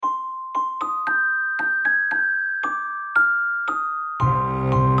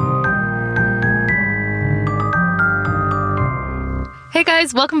Hey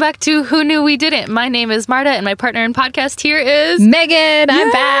guys, welcome back to Who Knew We Didn't. My name is Marta, and my partner in podcast here is Megan.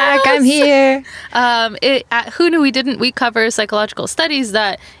 I'm back. I'm here. At Who Knew We Didn't, we cover psychological studies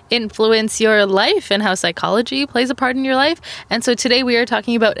that influence your life and how psychology plays a part in your life. And so today we are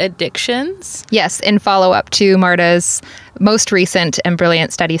talking about addictions. Yes, in follow-up to Marta's most recent and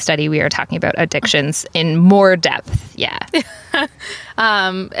brilliant study, we are talking about addictions in more depth. Yeah.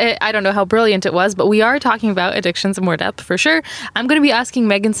 I don't know how brilliant it was, but we are talking about addictions in more depth for sure. I'm going to be asking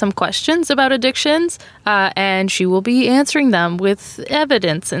Megan some questions about addictions, and she will be answering them with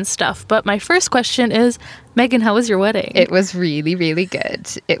evidence and stuff. But my first question is, Megan, how was your wedding? It was really, really good.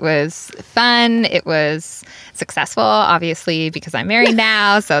 It was fun. It was successful, obviously, because I'm married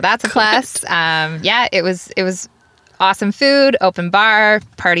now, so that's a plus. Yeah, it was awesome food, open bar,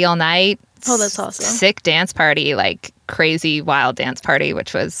 party all night. Oh, that's awesome. Sick dance party, like crazy wild dance party,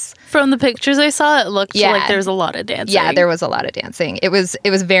 which was... From the pictures I saw, it looked like there was a lot of dancing. Yeah, there was a lot of dancing. It was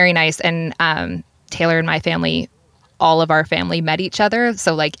very nice. And Taylor and my family, all of our family met each other.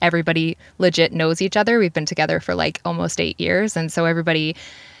 So like everybody legit knows each other. We've been together for like almost 8 years. And so everybody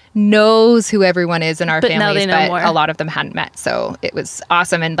knows who everyone is in our families, now they know but more. A lot of them hadn't met. So it was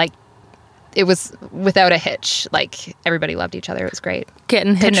awesome. And like, it was without a hitch. Like everybody loved each other. It was great.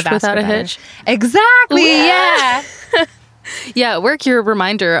 Getting hitched without a hitch. Exactly. Yeah. Yeah, at work, your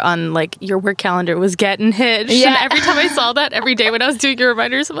reminder on like your work calendar was getting hitched. Yeah. And every time I saw that, every day when I was doing your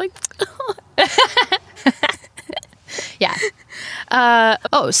reminders, I'm like, Yeah.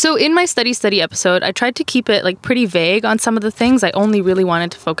 So in my study episode, I tried to keep it like pretty vague on some of the things. I only really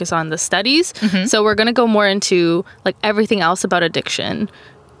wanted to focus on the studies. Mm-hmm. So we're going to go more into like everything else about addiction.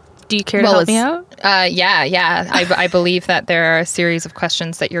 Do you care to help me out? Yeah. I believe that there are a series of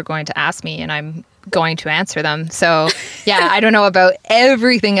questions that you're going to ask me, and I'm going to answer them. So, yeah, I don't know about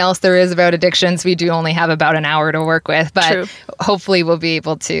everything else there is about addictions. We do only have about an hour to work with, but True. Hopefully we'll be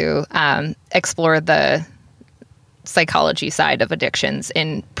able to explore the psychology side of addictions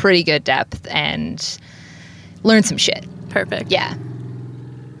in pretty good depth and learn some shit. Perfect. Yeah.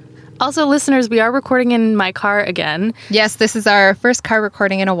 Also, listeners, we are recording in my car again. Yes, this is our first car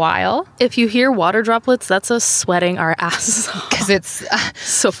recording in a while. If you hear water droplets, that's us sweating our asses off. Because it's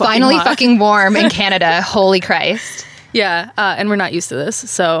so finally hot. fucking warm in Canada. Holy Christ. Yeah, and we're not used to this.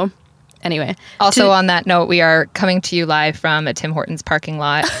 So, anyway. Also, on that note, we are coming to you live from a Tim Hortons parking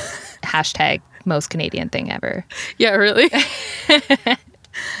lot. Hashtag most Canadian thing ever. Yeah, really?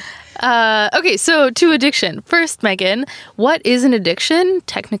 Okay, so to addiction. First, Megan, what is an addiction,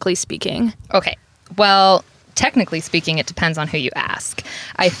 technically speaking? Okay, well, technically speaking, it depends on who you ask.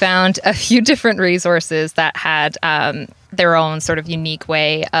 I found a few different resources that had their own sort of unique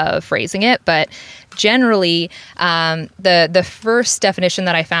way of phrasing it, but generally, the first definition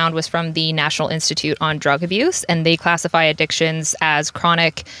that I found was from the National Institute on Drug Abuse, and they classify addictions as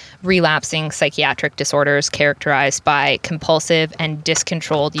chronic, relapsing psychiatric disorders characterized by compulsive and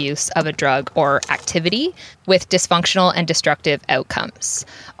discontrolled use of a drug or activity with dysfunctional and destructive outcomes.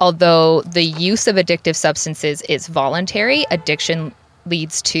 Although the use of addictive substances is voluntary, addiction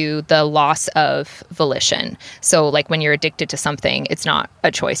leads to the loss of volition. So like when you're addicted to something, it's not a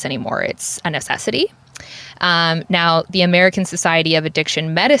choice anymore. It's a necessity. Now, the American Society of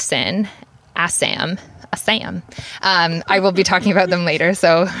Addiction Medicine, ASAM, I will be talking about them later,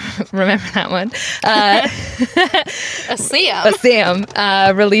 so remember that one.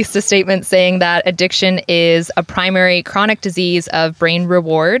 ASAM released a statement saying that addiction is a primary chronic disease of brain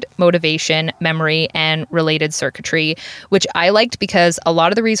reward, motivation, memory, and related circuitry, which I liked because a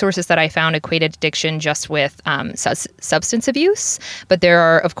lot of the resources that I found equated addiction just with substance abuse, but there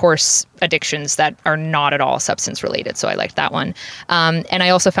are, of course, addictions that are not at all substance related, so I liked that one. And I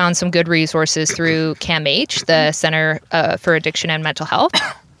also found some good resources through CAMH, the Center for Addiction and Mental Health.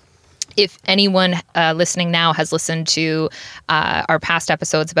 If anyone listening now has listened to our past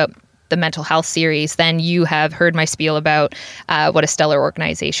episodes about the mental health series, then you have heard my spiel about what a stellar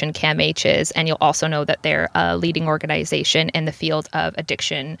organization CAMH is, and you'll also know that they're a leading organization in the field of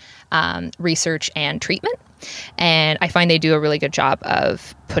addiction research and treatment. And I find they do a really good job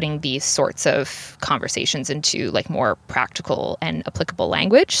of putting these sorts of conversations into like more practical and applicable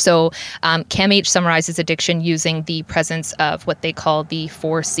language. So CAMH summarizes addiction using the presence of what they call the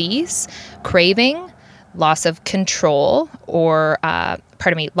 4 C's: craving, loss of control, or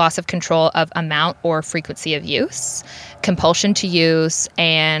loss of control of amount or frequency of use, compulsion to use,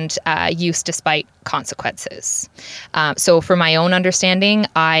 and use despite consequences. So for my own understanding,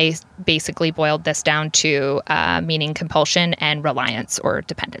 I basically boiled this down to meaning compulsion and reliance or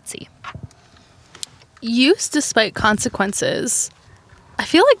dependency. Use despite consequences. I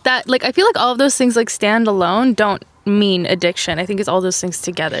feel like all of those things like stand alone don't mean addiction. I think it's all those things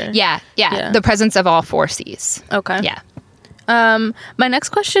together. Yeah. The presence of all 4 C's. Okay. Yeah. My next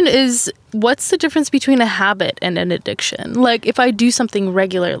question is, what's the difference between a habit and an addiction? Like, if I do something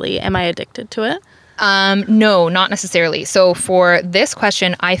regularly, am I addicted to it? No, not necessarily. So for this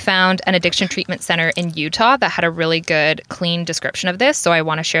question, I found an addiction treatment center in Utah that had a really good, clean description of this. So I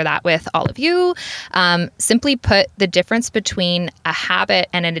want to share that with all of you. Simply put, the difference between a habit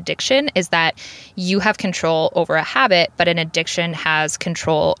and an addiction is that you have control over a habit, but an addiction has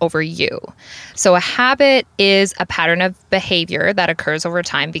control over you. So a habit is a pattern of behavior that occurs over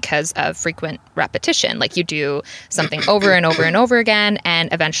time because of frequent repetition. Like you do something over and over and over again,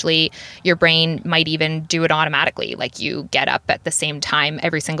 and eventually your brain might even do it automatically. Like you get up at the same time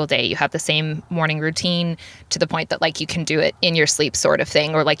every single day. You have the same morning routine to the point that like you can do it in your sleep sort of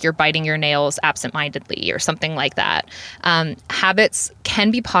thing, or like you're biting your nails absentmindedly or something like that. Habits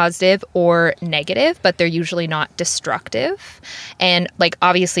can be positive or negative, but they're usually not destructive. And like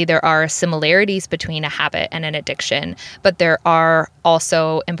obviously there are similarities between a habit and an addiction, but there are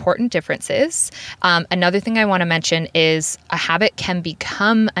also important differences. Another thing I want to mention is a habit can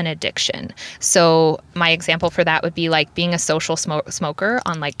become an addiction. So my example for that would be like being a social smoker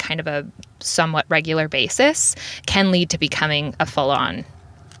on like kind of a somewhat regular basis can lead to becoming a full-on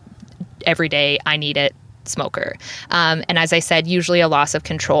everyday, I need it smoker. And as I said, usually a loss of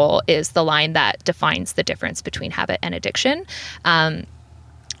control is the line that defines the difference between habit and addiction.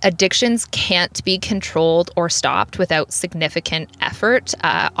 Addictions can't be controlled or stopped without significant effort,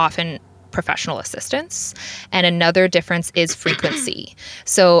 often professional assistance. And another difference is frequency.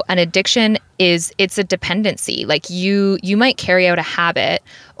 So an addiction it's a dependency. Like you might carry out a habit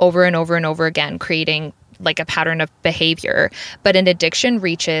over and over and over again, creating like a pattern of behavior, but an addiction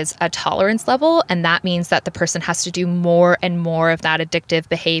reaches a tolerance level, and that means that the person has to do more and more of that addictive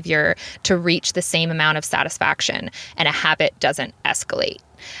behavior to reach the same amount of satisfaction, and a habit doesn't escalate.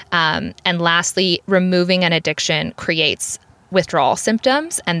 And lastly, removing an addiction creates withdrawal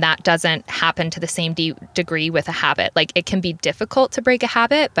symptoms, and that doesn't happen to the same degree with a habit. Like it can be difficult to break a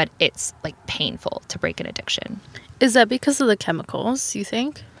habit, but it's like painful to break an addiction. Is that because of the chemicals, you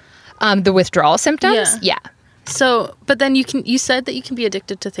think? The withdrawal symptoms? Yeah. So, but then you said that you can be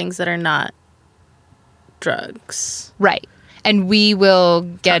addicted to things that are not drugs. Right. And we will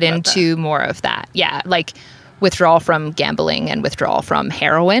get into more of that. Yeah. Like withdrawal from gambling and withdrawal from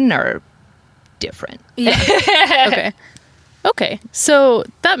heroin are different. Yeah. Okay. So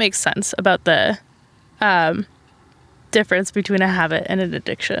that makes sense about the difference between a habit and an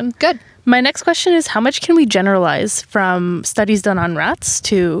addiction. Good. My next question is, how much can we generalize from studies done on rats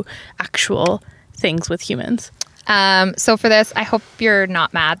to actual things with humans? So for this, I hope you're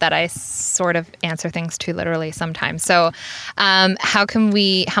not mad that I sort of answer things too literally sometimes. So how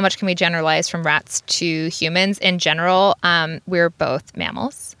much can we generalize from rats to humans? In general, we're both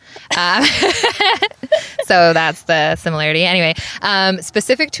mammals. So that's the similarity. Anyway,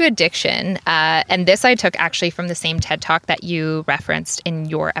 specific to addiction, and this I took actually from the same TED Talk that you referenced in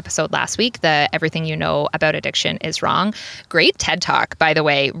your episode last week, the Everything You Know About Addiction is Wrong. Great TED Talk, by the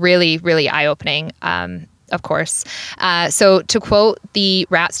way. Really, really eye-opening. Of course. So to quote the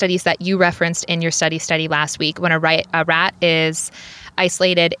rat studies that you referenced in your study last week, when a rat is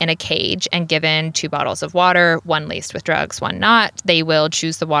isolated in a cage and given 2 bottles of water, one laced with drugs, one not, they will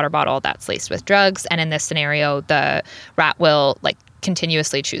choose the water bottle that's laced with drugs. And in this scenario, the rat will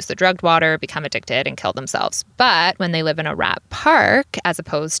continuously choose the drugged water, become addicted, and kill themselves. But when they live in a rat park, as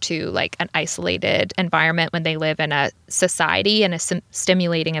opposed to an isolated environment, when they live in a society and a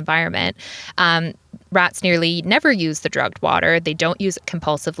stimulating environment, rats nearly never use the drugged water. They don't use it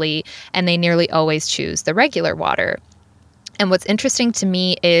compulsively, and they nearly always choose the regular water. And what's interesting to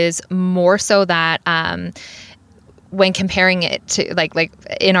me is more so that when comparing it to like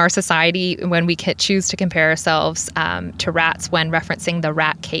in our society, when we can choose to compare ourselves to rats when referencing the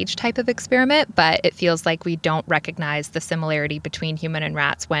rat cage type of experiment, but it feels like we don't recognize the similarity between human and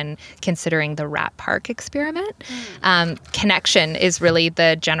rats when considering the rat park experiment. Connection is really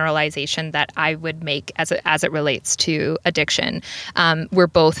the generalization that I would make as it relates to addiction. We're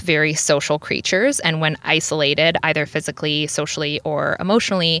both very social creatures, and when isolated, either physically, socially, or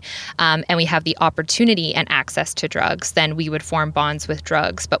emotionally, and we have the opportunity and access to drugs, then we would form bonds with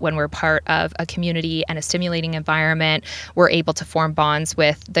drugs. But when we're part of a community and a stimulating environment, we're able to form bonds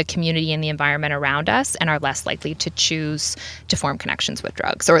with the community and the environment around us, and are less likely to choose to form connections with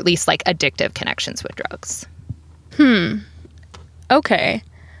drugs, or at least addictive connections with drugs. Okay.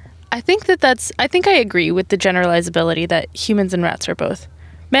 I think I agree with the generalizability that humans and rats are both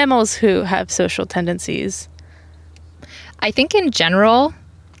mammals who have social tendencies. I think in general,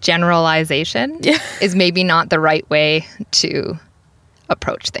 generalization is maybe not the right way to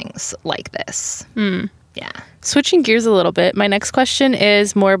approach things like this. Yeah. Switching gears a little bit, my next question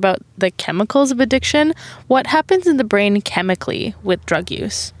is more about the chemicals of addiction. What happens in the brain chemically with drug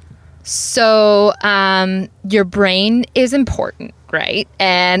use? So your brain is important, right?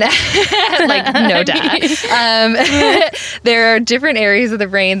 And like, no doubt. There are different areas of the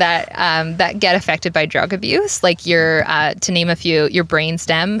brain that get affected by drug abuse. Like to name a few, your brain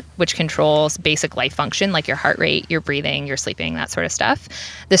stem, which controls basic life function, like your heart rate, your breathing, your sleeping, that sort of stuff.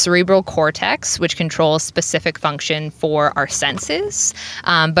 The cerebral cortex, which controls specific function for our senses,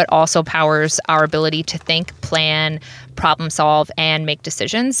 but also powers our ability to think, plan, problem solve, and make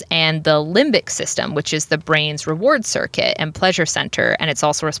decisions. And the limbic system, which is the brain's reward circuit and pleasure center. And it's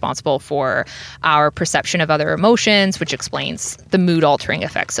also responsible for our perception of other emotions, which explains the mood altering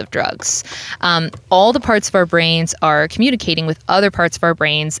effects of drugs. All the parts of our brains are communicating with other parts of our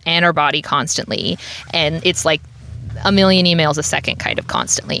brains and our body constantly. And it's like a million emails a second, kind of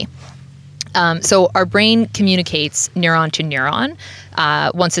constantly. So our brain communicates neuron to neuron.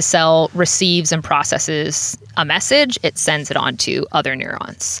 Once a cell receives and processes a message, it sends it on to other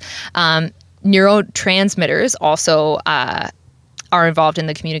neurons. Neurotransmitters also are involved in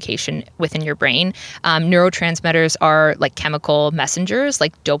the communication within your brain. Neurotransmitters are like chemical messengers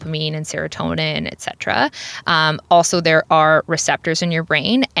like dopamine and serotonin, etc. Also, there are receptors in your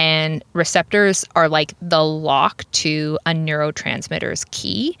brain, and receptors are like the lock to a neurotransmitter's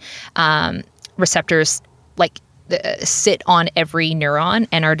key. Receptors sit on every neuron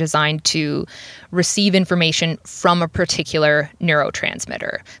and are designed to receive information from a particular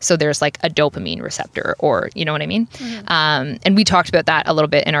neurotransmitter. So there's like a dopamine receptor, or you know what I mean? Mm-hmm. And we talked about that a little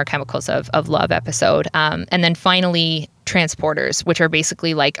bit in our Chemicals of Love episode. And then finally, transporters, which are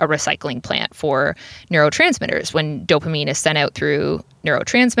basically like a recycling plant for neurotransmitters. When dopamine is sent out through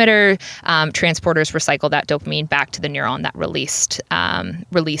neurotransmitter, transporters recycle that dopamine back to the neuron that released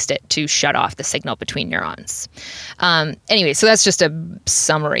it to shut off the signal between neurons. Anyway, so that's just a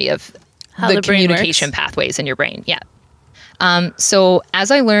summary of the communication pathways in your brain. Yeah. So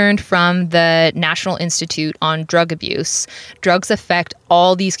as I learned from the National Institute on Drug Abuse, drugs affect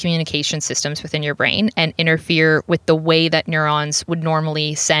all these communication systems within your brain and interfere with the way that neurons would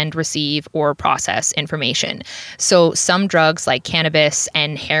normally send, receive, or process information. So some drugs like cannabis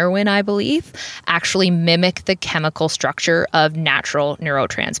and heroin, I believe, actually mimic the chemical structure of natural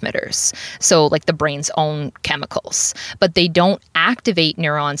neurotransmitters. So like the brain's own chemicals, but they don't activate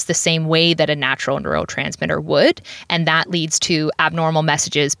neurons the same way that a natural neurotransmitter would. And that leads to abnormal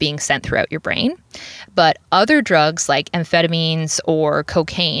messages being sent throughout your brain. But other drugs like amphetamines or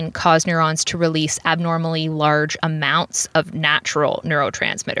cocaine cause neurons to release abnormally large amounts of natural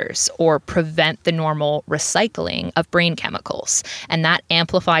neurotransmitters or prevent the normal recycling of brain chemicals. And that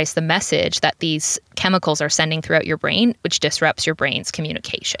amplifies the message that these chemicals are sending throughout your brain, which disrupts your brain's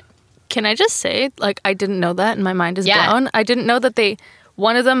communication. Can I just say, like, I didn't know that and my mind is blown. I didn't know that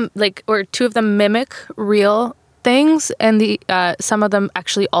one of them, like, or two of them mimic real things, and some of them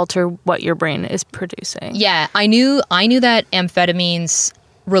actually alter what your brain is producing. Yeah, I knew that amphetamines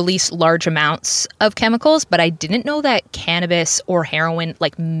release large amounts of chemicals, but I didn't know that cannabis or heroin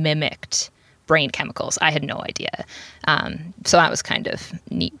like mimicked brain chemicals. I had no idea. So that was kind of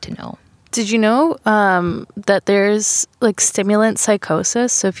neat to know. Did you know that there's like stimulant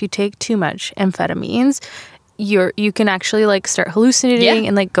psychosis? So if you take too much amphetamines, you can actually like start hallucinating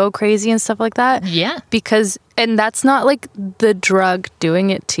and like go crazy and stuff like that. Yeah. And that's not like the drug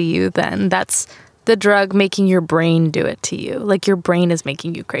doing it to you then. That's the drug making your brain do it to you. Like your brain is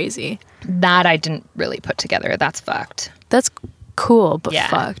making you crazy. That I didn't really put together. That's fucked. That's cool, but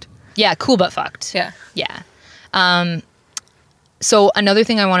fucked. Yeah, cool, but fucked. Yeah. Yeah. So another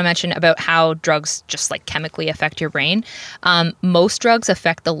thing I want to mention about how drugs just like chemically affect your brain. Most drugs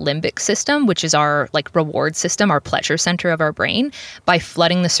affect the limbic system, which is our like reward system, our pleasure center of our brain, by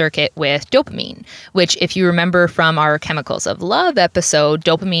flooding the circuit with dopamine, which if you remember from our Chemicals of Love episode,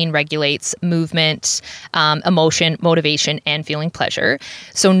 dopamine regulates movement, emotion, motivation, and feeling pleasure.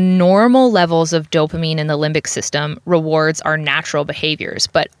 So normal levels of dopamine in the limbic system rewards our natural behaviors,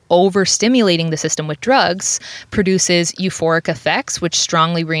 but overstimulating the system with drugs produces euphoric effects, which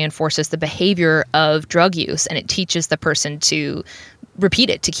strongly reinforces the behavior of drug use, and it teaches the person to repeat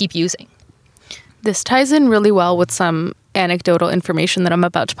it, to keep using. This ties in really well with some anecdotal information that I'm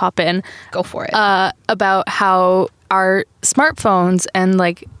about to pop in. Go for it. About how our smartphones and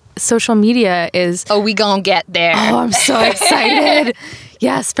like social media is... Oh, we gonna get there. Oh, I'm so excited.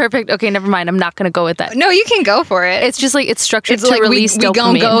 Yes, perfect. Okay, never mind. I'm not going to go with that. No, you can go for it. It's just like it's structured It's to like release we dopamine.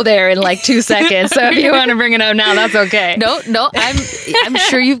 gonna go there in like 2 seconds. So if you want to bring it up now, that's okay. No, I'm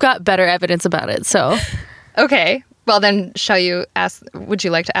sure you've got better evidence about it. So, Okay. Well, then, would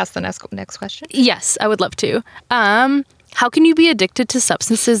you like to ask the next question? yes, I would love to. How can you be addicted to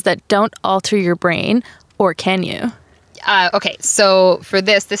substances that don't alter your brain, or can you? Okay, so for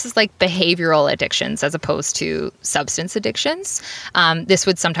this is like behavioral addictions as opposed to substance addictions. This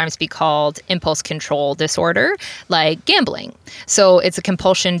would sometimes be called impulse control disorder, like gambling. So it's a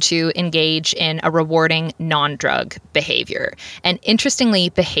compulsion to engage in a rewarding non-drug behavior. And interestingly,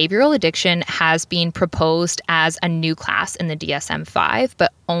 behavioral addiction has been proposed as a new class in the DSM-5,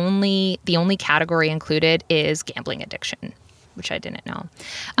 but the only category included is gambling addiction, which I didn't know.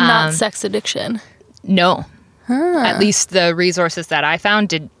 Not sex addiction. No. At least the resources that I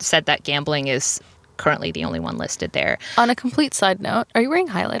found said that gambling is currently the only one listed there. On a complete side note, are you wearing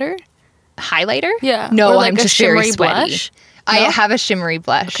highlighter? Highlighter? Yeah. No, Or like I'm a just very shimmery sweaty. blush? I No? have a shimmery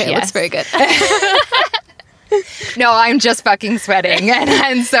blush. Okay, it looks yes. very good. No, I'm just fucking sweating,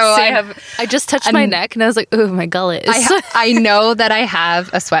 and so I just touched my neck and I was like, "Ooh, my gullet is." I know that I have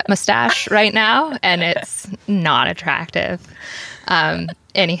a sweat mustache right now, and it's not attractive.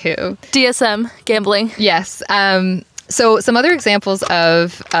 Anywho, DSM gambling. yes. So some other examples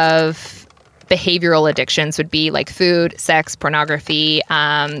of behavioral addictions would be like food, sex, pornography,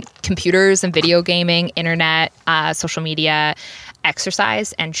 computers and video gaming, internet, social media,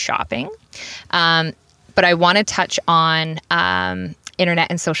 exercise, and shopping. But I want to touch on internet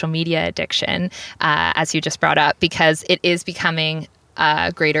and social media addiction, as you just brought up, because it is becoming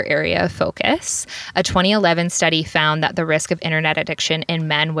a greater area of focus. A 2011 study found that the risk of internet addiction in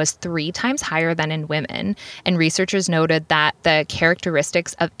men was 3 times higher than in women. And researchers noted that the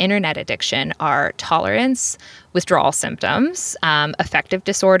characteristics of internet addiction are tolerance, withdrawal symptoms, affective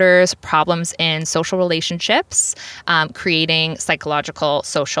disorders, problems in social relationships, creating psychological,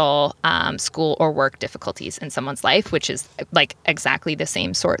 social, school, or work difficulties in someone's life, which is like exactly the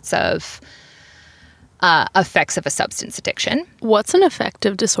same sorts of effects of a substance addiction. What's an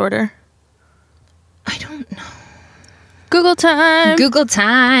affective disorder? I don't know. Google time. Google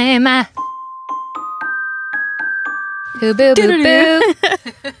time. Boo, boo, boo,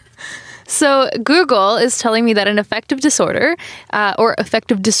 boo. So Google is telling me that an affective disorder or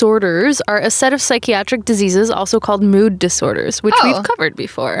affective disorders are a set of psychiatric diseases also called mood disorders, which we've covered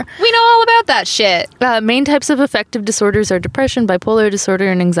before. We know all about that shit. Main types of affective disorders are depression, bipolar disorder,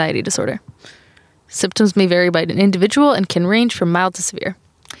 and anxiety disorder. Symptoms may vary by an individual and can range from mild to severe.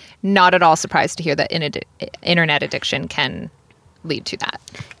 Not at all surprised to hear that internet addiction can lead to that.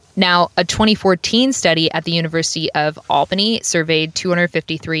 Now, a 2014 study at the University of Albany surveyed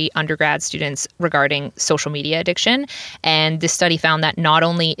 253 undergrad students regarding social media addiction. And this study found that not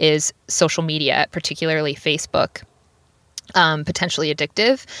only is social media, particularly Facebook, potentially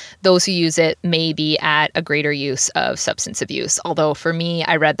addictive, those who use it may be at a greater use of substance abuse. Although for me,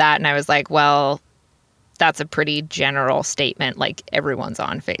 I read that and I was like, well, that's a pretty general statement. Like, everyone's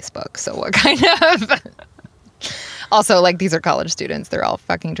on Facebook. So what kind of... Also, like, these are college students. They're all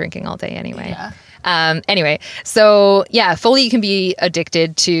fucking drinking all day anyway. Yeah. Anyway, so yeah, fully you can be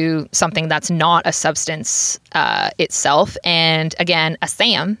addicted to something that's not a substance itself. And again,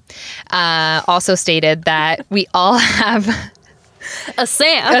 Sam also stated that we all have... A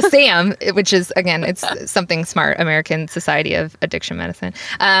SAM, which is, again, it's something smart, American Society of Addiction Medicine.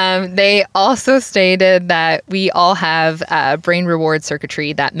 They also stated that we all have brain reward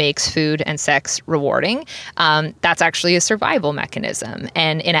circuitry that makes food and sex rewarding. That's actually a survival mechanism.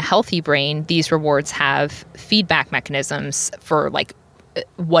 And in a healthy brain, these rewards have feedback mechanisms for like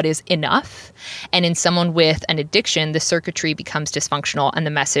what is enough. And in someone with an addiction, the circuitry becomes dysfunctional and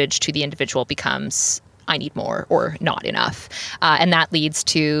the message to the individual becomes, I need more or not enough. And that leads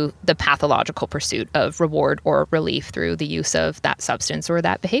to the pathological pursuit of reward or relief through the use of that substance or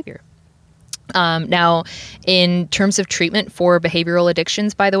that behavior. Now, in terms of treatment for behavioral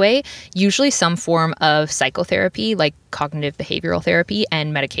addictions, by the way, usually some form of psychotherapy, like cognitive behavioral therapy,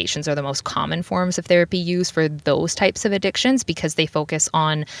 and medications are the most common forms of therapy used for those types of addictions because they focus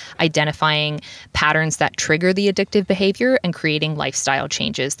on identifying patterns that trigger the addictive behavior and creating lifestyle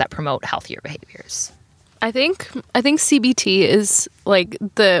changes that promote healthier behaviors. I think CBT is like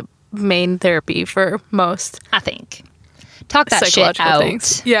the main therapy for most. I think. Talk that shit out.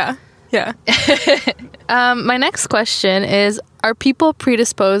 Things. Yeah. My next question is, are people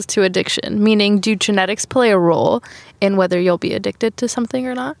predisposed to addiction? Meaning, do genetics play a role in whether you'll be addicted to something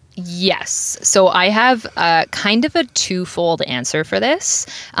or not? Yes. So I have kind of a twofold answer for this.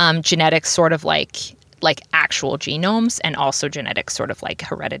 Genetics sort of like actual genomes, and also genetics sort of like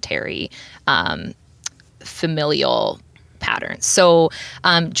hereditary familial patterns. So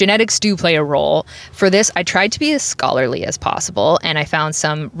genetics do play a role. For this, I tried to be as scholarly as possible, and I found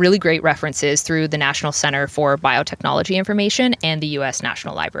some really great references through the National Center for Biotechnology Information and the U.S.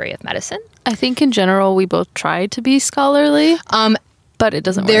 National Library of Medicine. I think in general we both tried to be scholarly, but it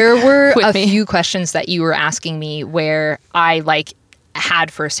doesn't There work were with a me. few questions that you were asking me where I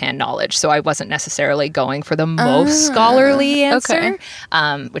had firsthand knowledge, so I wasn't necessarily going for the most scholarly answer,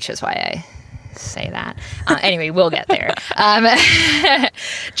 okay. Which is why I say that. Anyway, we'll get there.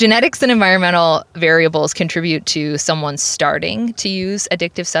 Genetics and environmental variables contribute to someone starting to use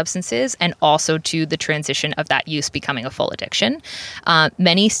addictive substances, and also to the transition of that use becoming a full addiction.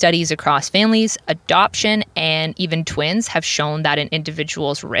 Many studies across families, adoption, and even twins have shown that an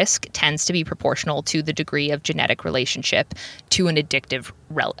individual's risk tends to be proportional to the degree of genetic relationship to an addicted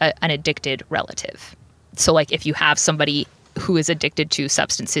relative. So like if you have somebody who is addicted to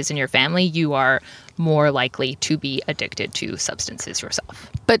substances in your family, you are more likely to be addicted to substances yourself.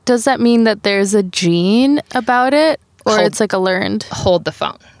 But does that mean that there's a gene about it, or it's like a learned? Hold the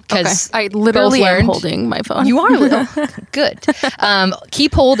phone. Okay. I literally am holding my phone. You are good.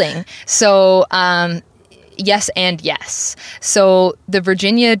 Keep holding. So yes and yes. So the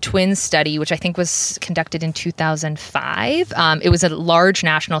Virginia Twins study, which I think was conducted in 2005, it was a large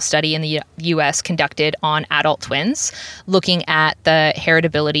national study in the U.S. conducted on adult twins, looking at the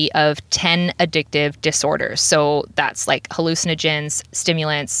heritability of 10 addictive disorders. So that's like hallucinogens,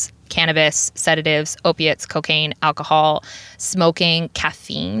 stimulants, cannabis, sedatives, opiates, cocaine, alcohol, smoking,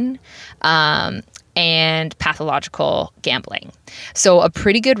 caffeine, and pathological gambling. So a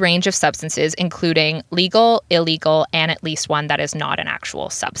pretty good range of substances, including legal, illegal, and at least one that is not an actual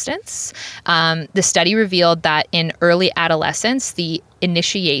substance. The study revealed that in early adolescence, the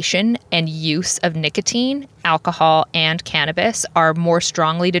initiation and use of nicotine, alcohol, and cannabis are more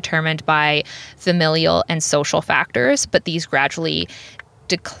strongly determined by familial and social factors, but these gradually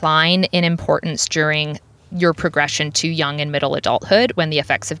decline in importance during your progression to young and middle adulthood, when the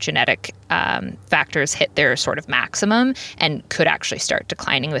effects of genetic factors hit their sort of maximum and could actually start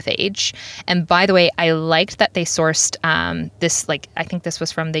declining with age. And by the way, I liked that they sourced this, I think this was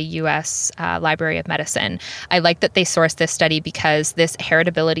from the U.S. Library of Medicine. I liked that they sourced this study because this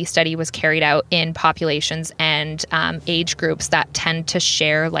heritability study was carried out in populations and age groups that tend to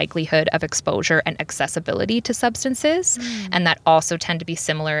share likelihood of exposure and accessibility to substances, and that also tend to be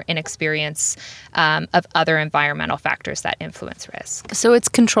similar in experience of other environmental factors that influence risk. So it's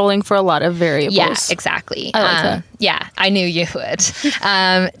controlling for a lot of variables. Yeah, exactly. I like that. Yeah, I knew you would.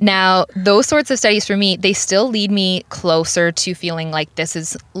 Now, those sorts of studies for me, they still lead me closer to feeling like this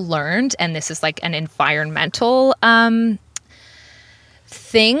is learned and this is like an environmental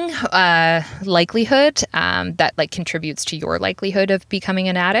thing, likelihood that like contributes to your likelihood of becoming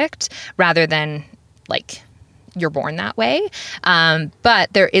an addict, rather than like you're born that way.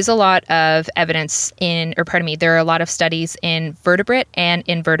 But there is a lot of evidence there are a lot of studies in vertebrate and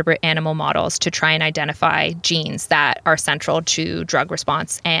invertebrate animal models to try and identify genes that are central to drug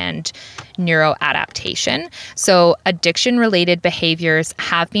response and neuroadaptation. So addiction-related behaviors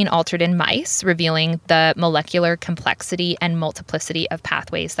have been altered in mice, revealing the molecular complexity and multiplicity of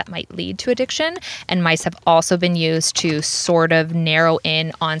pathways that might lead to addiction. And mice have also been used to sort of narrow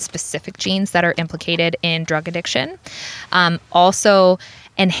in on specific genes that are implicated in drug addiction. Also,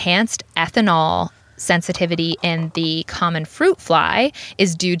 enhanced ethanol sensitivity in the common fruit fly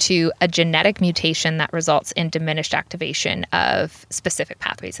is due to a genetic mutation that results in diminished activation of specific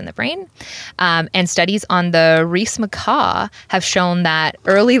pathways in the brain. And studies on the Reese macaw have shown that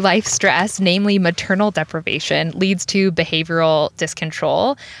early life stress, namely maternal deprivation, leads to behavioral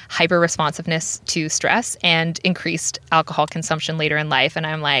discontrol, hyper-responsiveness to stress, and increased alcohol consumption later in life. And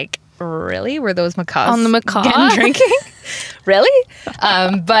I'm like, really? Were those macaws on the macaw getting drinking? Really?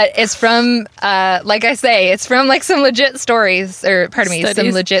 But it's from, like I say, it's from like some legit stories, or pardon me, some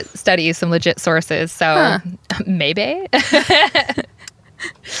legit studies, some legit sources. So maybe.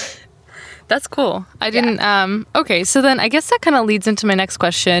 That's cool. I didn't. Okay, so then I guess that kind of leads into my next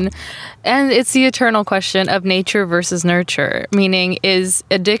question. And it's the eternal question of nature versus nurture, meaning is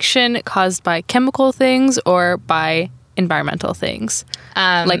addiction caused by chemical things or by environmental things,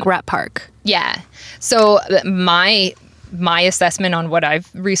 like Rat Park? Yeah. So my assessment on what I've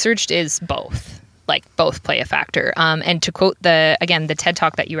researched is both. Like both play a factor. And to quote the TED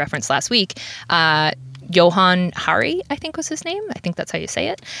Talk that you referenced last week, Johan Hari, I think was his name. I think that's how you say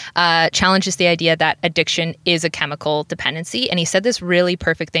it. Challenges the idea that addiction is a chemical dependency. And he said this really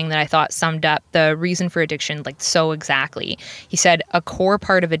perfect thing that I thought summed up the reason for addiction like so exactly. He said a core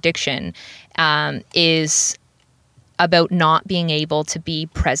part of addiction is about not being able to be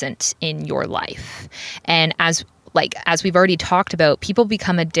present in your life. And as we've already talked about, people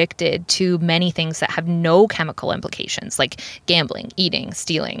become addicted to many things that have no chemical implications, like gambling, eating,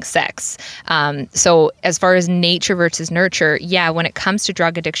 stealing, sex. So as far as nature versus nurture, yeah, when it comes to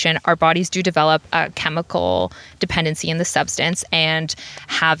drug addiction, our bodies do develop a chemical dependency in the substance, and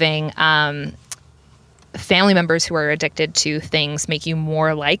having family members who are addicted to things make you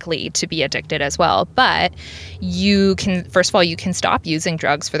more likely to be addicted as well. But you can, first of all, you can stop using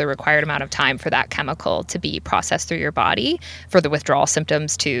drugs for the required amount of time for that chemical to be processed through your body, for the withdrawal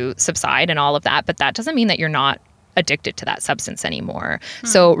symptoms to subside and all of that. But that doesn't mean that you're not addicted to that substance anymore.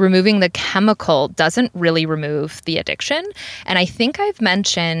 So removing the chemical doesn't really remove the addiction. And I think I've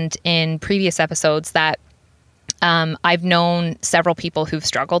mentioned in previous episodes that I've known several people who've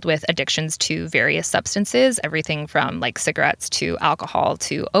struggled with addictions to various substances, everything from like cigarettes to alcohol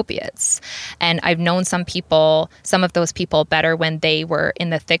to opiates. And I've known some of those people better when they were in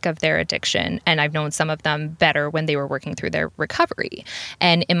the thick of their addiction. And I've known some of them better when they were working through their recovery.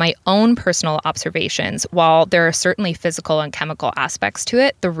 And in my own personal observations, while there are certainly physical and chemical aspects to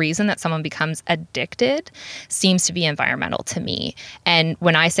it, the reason that someone becomes addicted seems to be environmental to me. And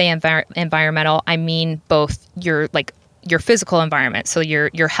when I say environmental, I mean both your physical environment, so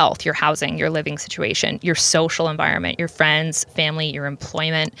your health, your housing, your living situation, your social environment, your friends, family, your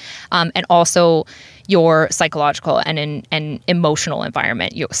employment, and also your psychological and emotional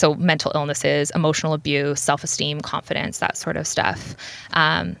environment. So mental illnesses, emotional abuse, self-esteem, confidence, that sort of stuff.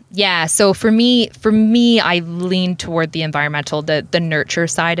 So for me, I lean toward the environmental, the nurture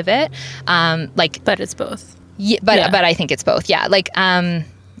side of it. But it's both. Yeah, but I think it's both. Yeah,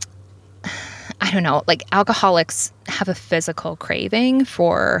 I don't know, like alcoholics have a physical craving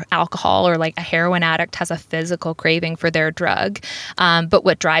for alcohol, or like a heroin addict has a physical craving for their drug. But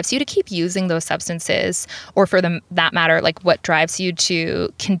what drives you to keep using those substances, or for that matter, like what drives you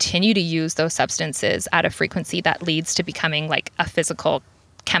to continue to use those substances at a frequency that leads to becoming like a physical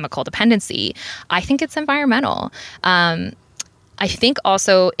chemical dependency, I think it's environmental. I think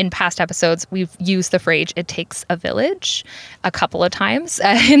also in past episodes, we've used the phrase, it takes a village, a couple of times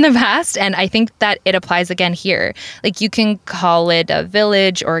in the past. And I think that it applies again here. Like you can call it a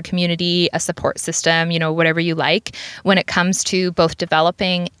village or a community, a support system, whatever you like. When it comes to both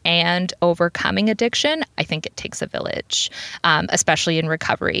developing and overcoming addiction, I think it takes a village, especially in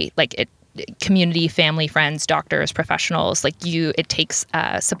recovery. Community, family, friends, doctors, professionals, it takes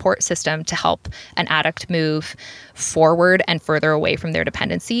a support system to help an addict move forward and further away from their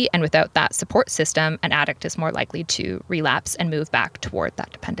dependency. And without that support system, an addict is more likely to relapse and move back toward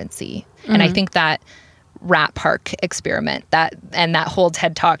that dependency. Mm-hmm. And I think that Rat Park experiment, that whole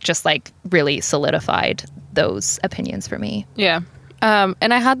TED Talk just really solidified those opinions for me. Yeah.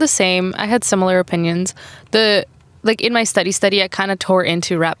 And I had similar opinions. In my study, I kind of tore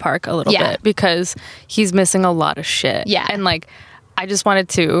into Rat Park a little bit because he's missing a lot of shit. Yeah. And I just wanted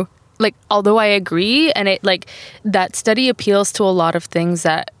to, although I agree, and it that study appeals to a lot of things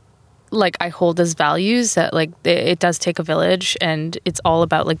that I hold as values, that it does take a village, and it's all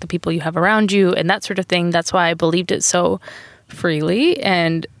about the people you have around you and that sort of thing. That's why I believed it so freely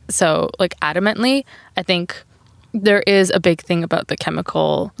and so adamantly. I think there is a big thing about the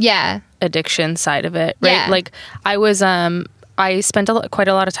chemical addiction side of it, right? Yeah. I spent quite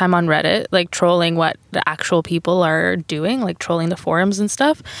a lot of time on Reddit, trolling what the actual people are doing, trolling the forums and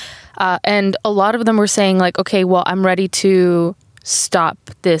stuff. And a lot of them were saying okay, well, I'm ready to stop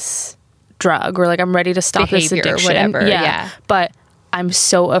this drug, or I'm ready to stop behavior, this addiction. Whatever. Yeah. But I'm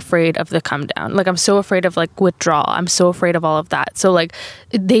so afraid of the come down. I'm so afraid of withdrawal. I'm so afraid of all of that. So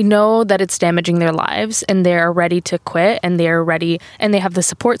they know that it's damaging their lives, and they're ready to quit, and they're ready, and they have the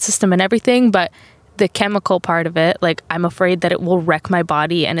support system and everything. But the chemical part of it, I'm afraid that it will wreck my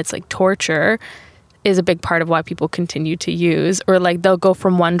body, and it's torture is a big part of why people continue to use, or they'll go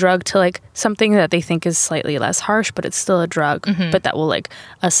from one drug to something that they think is slightly less harsh, but it's still a drug, but that will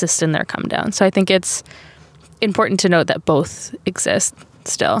assist in their come down. So I think it's important to note that both exist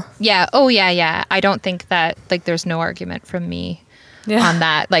still. Yeah. Oh, yeah. I don't think that there's no argument from me on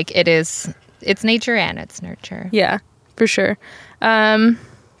that. It's nature and it's nurture. Yeah, for sure.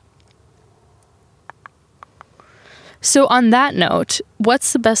 So on that note,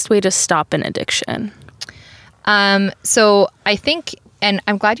 what's the best way to stop an addiction? So I think, and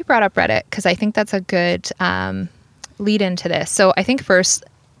I'm glad you brought up Reddit, because I think that's a good lead into this. So I think first,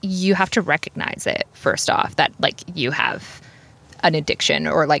 you have to recognize it first off, that like you have an addiction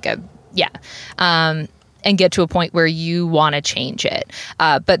or like and get to a point where you want to change it.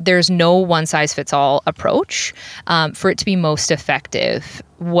 But there's no one size fits all approach. For it to be most effective,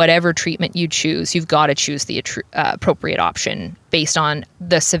 whatever treatment you choose, you've got to choose the appropriate option based on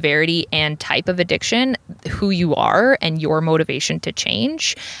the severity and type of addiction, who you are and your motivation to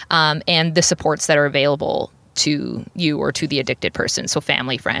change, and the supports that are available to you or to the addicted person. So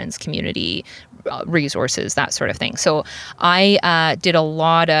family, friends, community, resources, that sort of thing. So I did a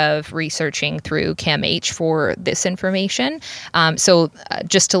lot of researching through CAMH for this information. So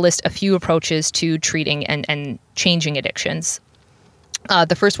just to list a few approaches to treating and changing addictions.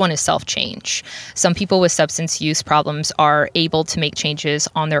 The first one is self-change. Some people with substance use problems are able to make changes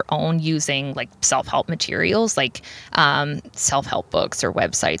on their own using like self-help materials, like self-help books or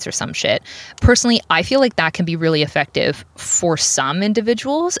websites or some shit. Personally, I feel like that can be really effective for some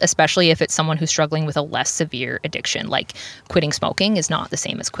individuals, especially if it's someone who's struggling with a less severe addiction. Like quitting smoking is not the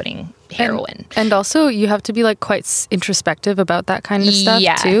same as quitting heroin. And also you have to be like quite introspective about that kind of stuff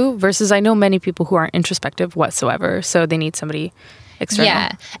too, versus I know many people who aren't introspective whatsoever, so they need somebody external.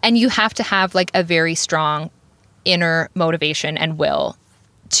 Yeah, and you have to have like a very strong inner motivation and will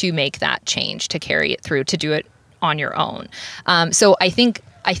to make that change, to carry it through, to do it on your own. So I think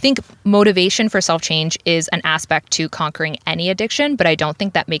motivation for self-change is an aspect to conquering any addiction, but I don't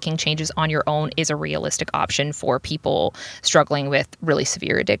think that making changes on your own is a realistic option for people struggling with really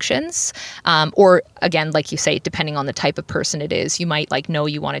severe addictions. Or again, like you say, depending on the type of person it is, you might like know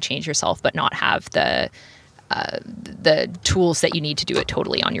you want to change yourself, but not have the tools that you need to do it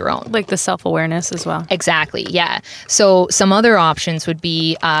totally on your own. Like the self-awareness as well. Exactly, yeah. So some other options would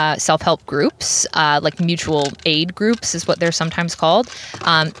be self-help groups, like mutual aid groups is what they're sometimes called.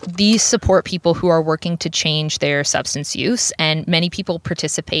 These support people who are working to change their substance use, and many people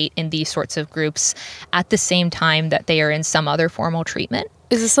participate in these sorts of groups at the same time that they are in some other formal treatment.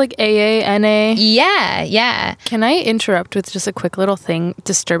 Is this like AA, NA? Yeah. Can I interrupt with just a quick little thing,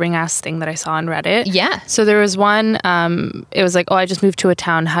 disturbing ass thing that I saw on Reddit? Yeah. So there was one, it was like, oh, I just moved to a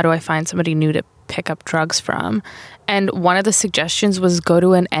town. How do I find somebody new to pick up drugs from? And one of the suggestions was go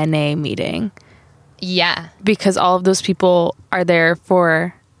to an NA meeting. Yeah. Because all of those people are there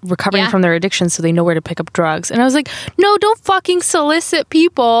for recovering from their addiction, so they know where to pick up drugs. And I was like, no, don't fucking solicit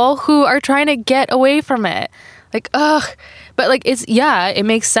people who are trying to get away from it. Like, ugh. But like, it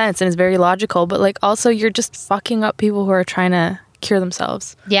makes sense and it's very logical, but like also you're just fucking up people who are trying to cure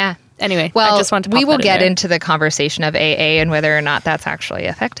themselves. Yeah. Anyway, well, I just want to we will get into the conversation of AA and whether or not that's actually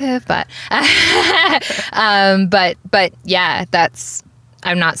effective, but but yeah,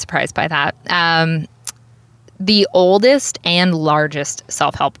 I'm not surprised by that. The oldest and largest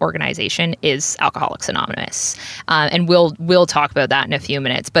self-help organization is Alcoholics Anonymous. And we'll talk about that in a few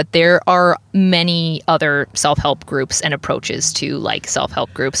minutes. But there are many other self-help groups and approaches to like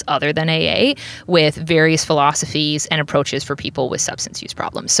self-help groups other than AA with various philosophies and approaches for people with substance use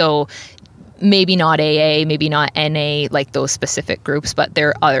problems. So maybe not AA, maybe not NA, like those specific groups, but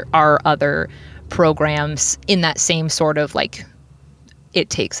there are other programs in that same sort of like it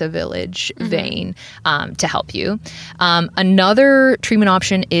takes a village vein to help you. Another treatment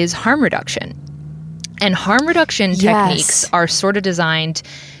option is harm reduction. And harm reduction techniques are sort of designed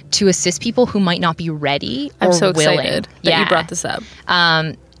to assist people who might not be ready or I'm so willing. excited that you brought this up.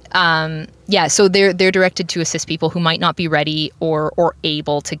 So they're directed to assist people who might not be ready or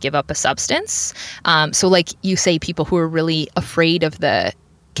able to give up a substance. So like you say, people who are really afraid of the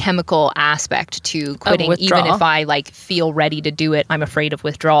chemical aspect to quitting, even if I like feel ready to do it, I'm afraid of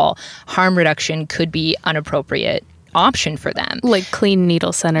withdrawal. Harm reduction could be an appropriate option for them. Like clean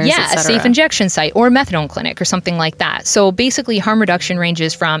needle centers, a safe injection site or a methadone clinic or something like that. So basically harm reduction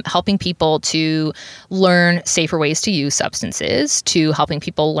ranges from helping people to learn safer ways to use substances, to helping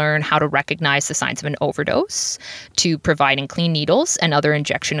people learn how to recognize the signs of an overdose, to providing clean needles and other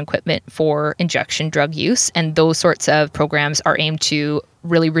injection equipment for injection drug use. And those sorts of programs are aimed to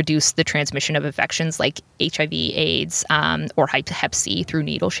really reduce the transmission of infections like HIV, AIDS, or Hep C through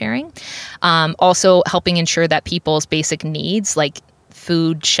needle sharing. Also helping ensure that people's basic needs like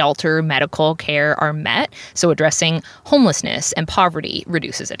food, shelter, medical care are met. So addressing homelessness and poverty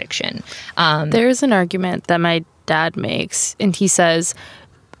reduces addiction. There's an argument that my dad makes, and he says,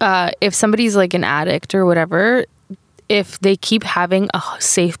 if somebody's like an addict or whatever, if they keep having a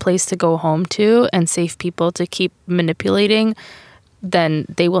safe place to go home to and safe people to keep manipulating, then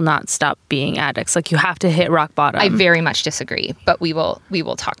they will not stop being addicts. Like you have to hit rock bottom. I very much disagree, but we will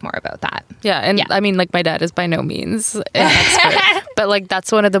talk more about that. I mean, like my dad is by no means an expert, but like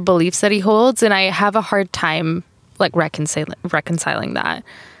that's one of the beliefs that he holds, and I have a hard time like reconciling that.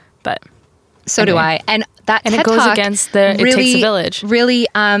 But So do I. And that and TED it goes Talk against the really, it takes a village. Really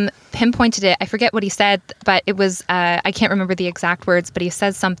pinpointed it. I forget what he said, but it was I can't remember the exact words, but he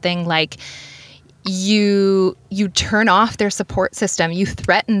says something like you turn off their support system. You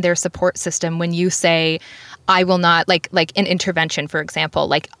threaten their support system when you say, I will not, like an intervention, for example,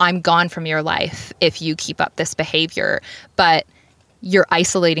 like I'm gone from your life if you keep up this behavior. But you're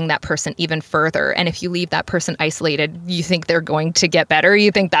isolating that person even further. And if you leave that person isolated, you think they're going to get better.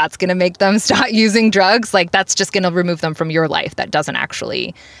 You think that's going to make them stop using drugs. Like that's just going to remove them from your life. That doesn't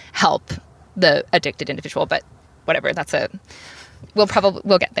actually help the addicted individual. But whatever, we'll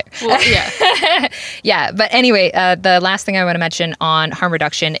get there. Well, yeah. Yeah. But anyway, the last thing I want to mention on harm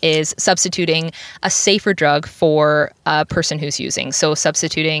reduction is substituting a safer drug for a person who's using. So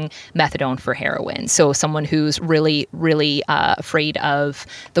substituting methadone for heroin. So someone who's really, really afraid of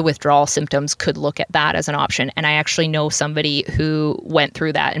the withdrawal symptoms could look at that as an option. And I actually know somebody who went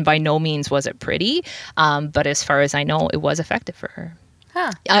through that, and by no means was it pretty. But as far as I know, it was effective for her.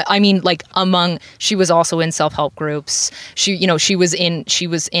 Huh. I mean, like she was also in self-help groups. She was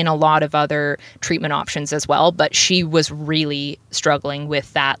in a lot of other treatment options as well, but she was really struggling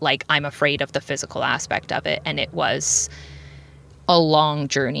with that. Like, I'm afraid of the physical aspect of it. And it was a long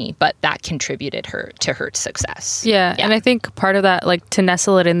journey, but that contributed to her success. Yeah. And I think part of that, like to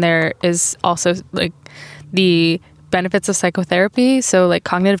nestle it in there, is also like the benefits of psychotherapy. So like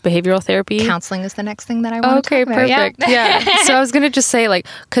cognitive behavioral therapy. Counseling is the next thing that I want to talk about. Okay, perfect. Yeah. So I was going to just say, like,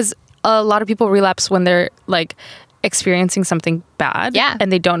 because a lot of people relapse when they're like experiencing something bad,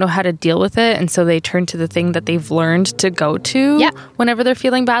 and they don't know how to deal with it, and so they turn to the thing that they've learned to go to whenever they're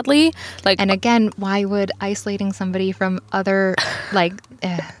feeling badly. Like, and again, why would isolating somebody from other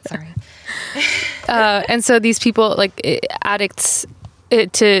sorry. And so these people, like addicts,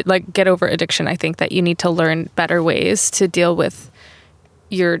 to like get over addiction, I think that you need to learn better ways to deal with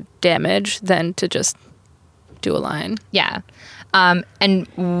your damage than to just do a line. Yeah. And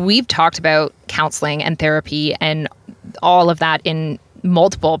we've talked about counseling and therapy and all of that in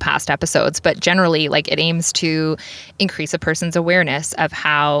multiple past episodes, but generally, like, it aims to increase a person's awareness of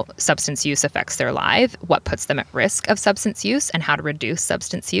how substance use affects their life, what puts them at risk of substance use, and how to reduce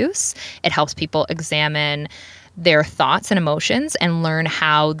substance use. It helps people examine their thoughts and emotions and learn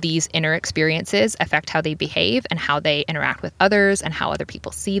how these inner experiences affect how they behave and how they interact with others and how other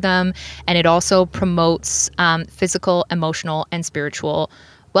people see them. And it also promotes physical, emotional, and spiritual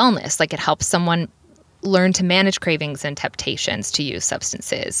wellness. Like, it helps someone learn to manage cravings and temptations to use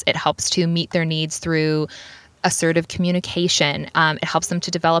substances. It helps to meet their needs through assertive communication. It helps them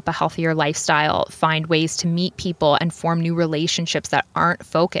to develop a healthier lifestyle, find ways to meet people and form new relationships that aren't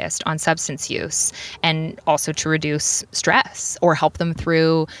focused on substance use, and also to reduce stress or help them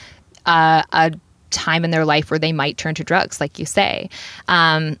through a time in their life where they might turn to drugs, like you say.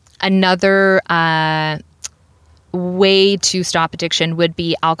 Another way to stop addiction would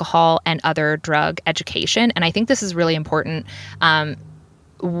be alcohol and other drug education. And I think this is really important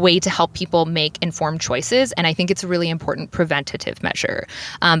way to help people make informed choices. And I think it's a really important preventative measure.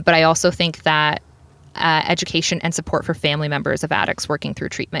 But I also think that education and support for family members of addicts working through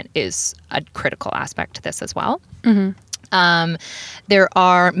treatment is a critical aspect to this as well. Mm-hmm. There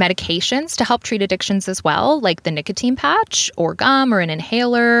are medications to help treat addictions as well, like the nicotine patch or gum or an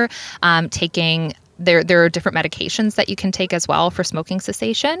inhaler. There are different medications that you can take as well for smoking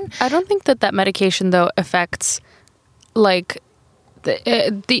cessation. I don't think that medication, though, affects like I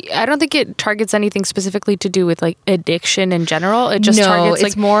don't think it targets anything specifically to do with like addiction in general. It just targets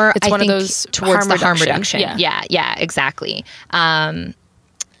it's more. It's one of those towards the harm reduction. Yeah, exactly. Now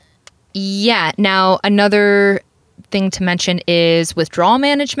another thing to mention is withdrawal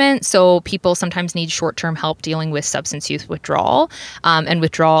management. So people sometimes need short-term help dealing with substance use withdrawal, and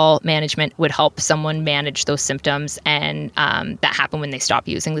withdrawal management would help someone manage those symptoms and that happen when they stop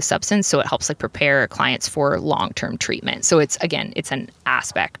using the substance. So it helps like prepare clients for long-term treatment. So it's an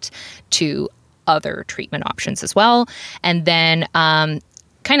aspect to other treatment options as well. And then kind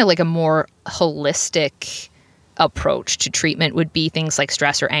of like a more holistic approach to treatment would be things like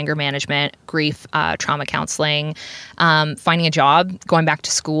stress or anger management, grief, trauma counseling, finding a job, going back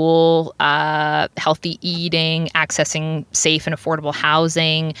to school, healthy eating, accessing safe and affordable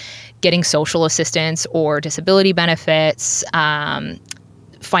housing, getting social assistance or disability benefits,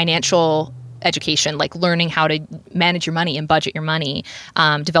 financial education, like learning how to manage your money and budget your money,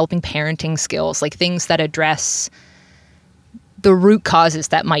 developing parenting skills, like things that address the root causes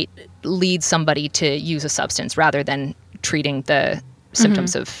that might lead somebody to use a substance rather than treating the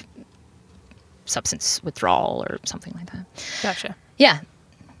symptoms of substance withdrawal or something like that. Gotcha. Yeah.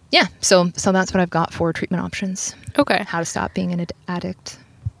 So that's what I've got for treatment options. Okay. How to stop being an addict.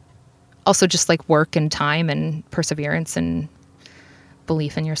 also just like work and time and perseverance and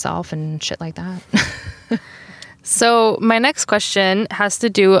belief in yourself and shit like that. So my next question has to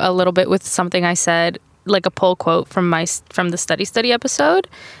do a little bit with something I said, like a pull quote from the study episode,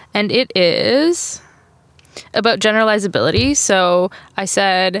 and it is about generalizability. So I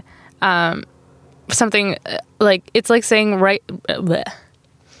said something like it's like saying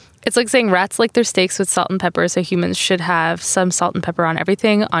It's like saying rats like their steaks with salt and pepper, so humans should have some salt and pepper on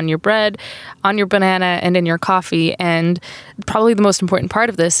everything, on your bread, on your banana, and in your coffee. And probably the most important part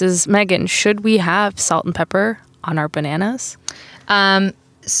of this is, Megan, should we have salt and pepper on our bananas?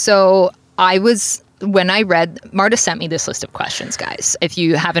 So when I read, Marta sent me this list of questions, guys. If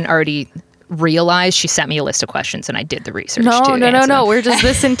you haven't already realized, she sent me a list of questions and I did the research. No. We're just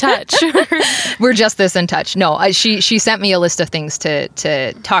this in touch. We're just this in touch. No, she sent me a list of things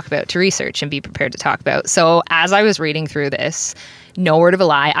to talk about, to research and be prepared to talk about. So as I was reading through this, no word of a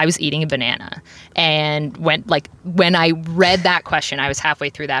lie, I was eating a banana. And when I read that question, I was halfway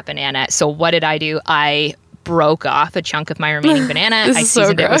through that banana. So what did I do? I broke off a chunk of my remaining banana. I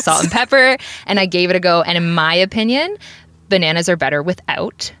seasoned it with salt and pepper and I gave it a go. And in my opinion, bananas are better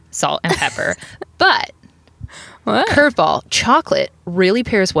without salt and pepper. But curveball, chocolate really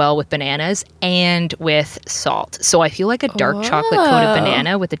pairs well with bananas and with salt. So I feel like a dark chocolate coated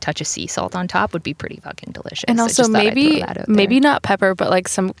banana with a touch of sea salt on top would be pretty fucking delicious. And also maybe not pepper, but like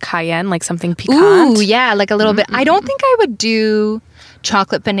some cayenne, like something piquant. Ooh, yeah, like a little bit. I don't think I would do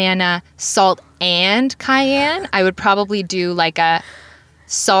chocolate banana, salt and cayenne. I would probably do like a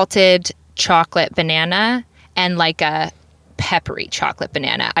salted chocolate banana and like a peppery chocolate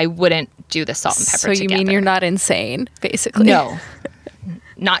banana. I wouldn't do the salt and pepper together. So you mean you're not insane, basically? No,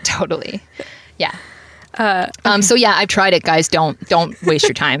 not totally. Yeah. Okay. So yeah, I've tried it, guys. Don't waste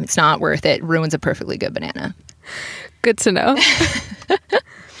your time. It's not worth it. Ruins a perfectly good banana. Good to know.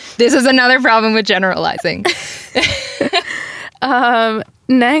 This is another problem with generalizing.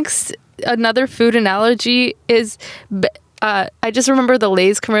 Next, another food analogy is, I just remember the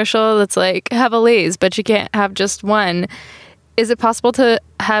Lay's commercial that's like, have a Lay's, but you can't have just one. Is it possible to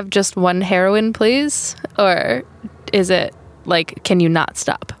have just one heroin, please? Or is it like, can you not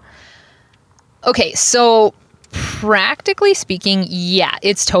stop? Okay, so practically speaking, yeah,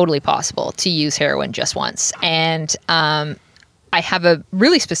 it's totally possible to use heroin just once. And I have a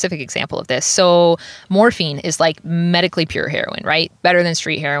really specific example of this. So morphine is like medically pure heroin, right? Better than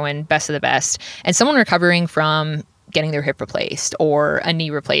street heroin, best of the best. And someone recovering from getting their hip replaced or a knee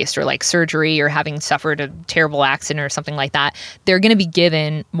replaced or like surgery or having suffered a terrible accident or something like that, they're going to be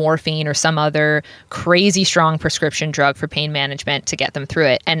given morphine or some other crazy strong prescription drug for pain management to get them through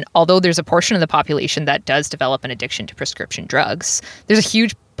it. And although there's a portion of the population that does develop an addiction to prescription drugs, there's a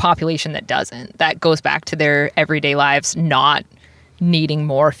huge population that doesn't. That goes back to their everyday lives not needing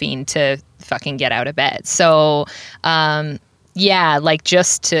morphine to fucking get out of bed. So, yeah, like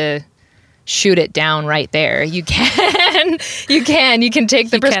just to shoot it down right there. You can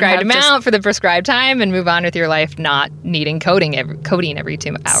take the prescribed amount for the prescribed time and move on with your life, not needing codeine every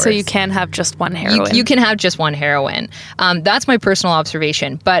 2 hours. So you can have just one heroin. You can have just one heroin. That's my personal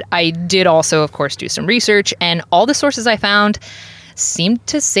observation. But I did also, of course, do some research, and all the sources I found seemed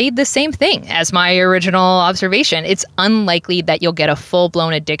to say the same thing as my original observation. It's unlikely that you'll get a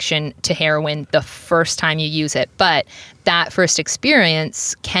full-blown addiction to heroin the first time you use it, but that first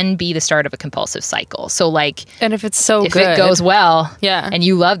experience can be the start of a compulsive cycle. So like, and if it's if it goes well, yeah, and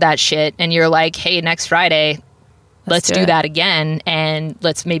you love that shit and you're like, hey, next Friday, let's do that again, and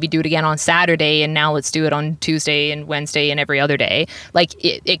let's maybe do it again on Saturday, and now let's do it on Tuesday and Wednesday and every other day. Like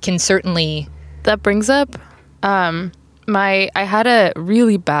it can certainly. That brings up I had a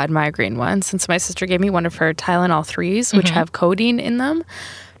really bad migraine once, since my sister gave me one of her Tylenol 3s, which have codeine in them.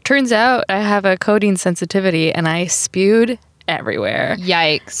 Turns out I have a codeine sensitivity and I spewed everywhere.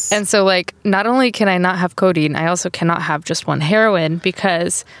 Yikes. And so like, not only can I not have codeine, I also cannot have just one heroin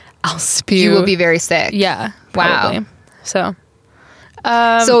because I'll spew. You will be very sick. Yeah. Wow. Probably. So.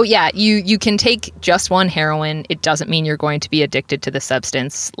 So yeah, you can take just one heroin. It doesn't mean you're going to be addicted to the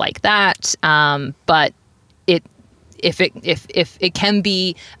substance like that. But if it can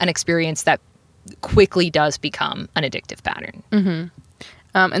be an experience that quickly does become an addictive pattern. Mm-hmm.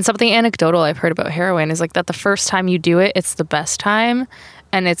 And something anecdotal I've heard about heroin is like that the first time you do it, it's the best time.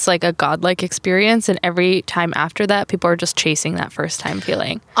 And it's like a godlike experience. And every time after that, people are just chasing that first time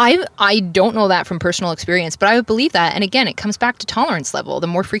feeling. I don't know that from personal experience, but I would believe that. And again, it comes back to tolerance level. The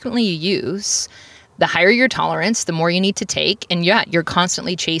more frequently you use, the higher your tolerance, the more you need to take. And yeah, you're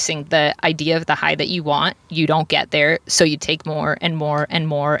constantly chasing the idea of the high that you want. You don't get there. So you take more and more and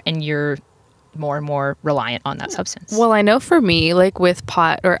more. And you're more and more reliant on that substance. Well, I know for me, like with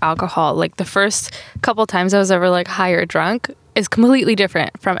pot or alcohol, like the first couple times I was ever like high or drunk is completely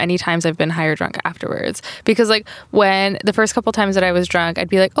different from any times I've been high or drunk afterwards. Because like when the first couple times that I was drunk, I'd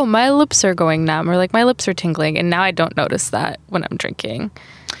be like, oh, my lips are going numb or like my lips are tingling. And now I don't notice that when I'm drinking.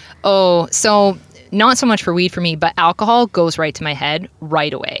 Oh, so not so much for weed for me, but alcohol goes right to my head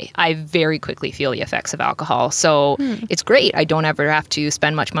right away. I very quickly feel the effects of alcohol. So it's great. I don't ever have to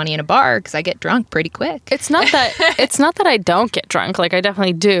spend much money in a bar because I get drunk pretty quick. It's not that I don't get drunk. Like I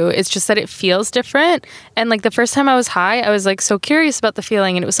definitely do. It's just that it feels different. And like the first time I was high, I was like so curious about the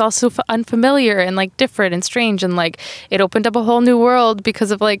feeling, and it was also unfamiliar and like different and strange, and like it opened up a whole new world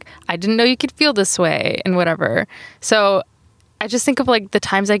because of like I didn't know you could feel this way and whatever. So I just think of like the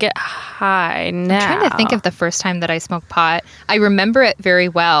times I get high now. I'm trying to think of the first time that I smoked pot. I remember it very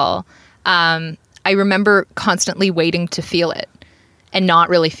well. I remember constantly waiting to feel it and not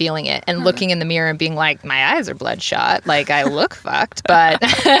really feeling it and looking in the mirror and being like, my eyes are bloodshot. Like I look fucked, but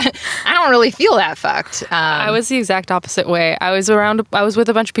I don't really feel that fucked. I was the exact opposite way. I was with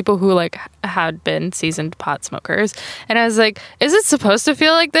a bunch of people who like had been seasoned pot smokers. And I was like, is it supposed to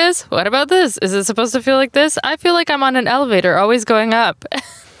feel like this? What about this? Is it supposed to feel like this? I feel like I'm on an elevator, always going up.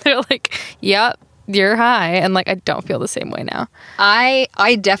 They're like, yep, you're high. And like, I don't feel the same way now.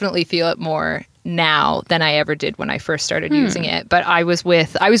 I definitely feel it more now than I ever did when I first started using it. But I was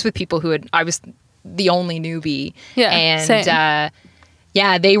with people who I was the only newbie. Yeah, and same.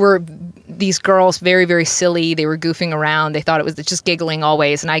 Yeah, they were these girls, very, very silly. They were goofing around. They thought it was just giggling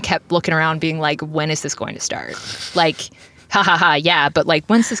always. And I kept looking around being like, when is this going to start? Like, ha ha ha, yeah, but like,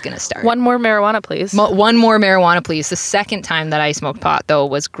 when's this going to start? One more marijuana, please. One more marijuana, please. The second time that I smoked pot, though,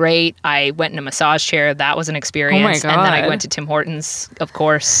 was great. I went in a massage chair. That was an experience. Oh my God. And then I went to Tim Hortons, of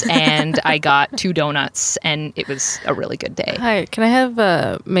course, and I got 2 donuts, and it was a really good day. Hi, can I have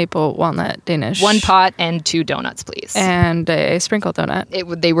a maple walnut Danish? 1 pot and 2 donuts, please. And a sprinkle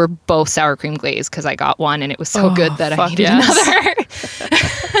donut. They were both sour cream glazed because I got one, and it was so good that I needed another.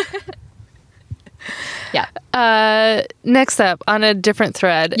 Yeah. Next up, on a different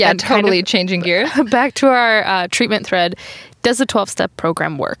thread. Yeah, and totally kind of changing gears. Back to our treatment thread. Does the 12-step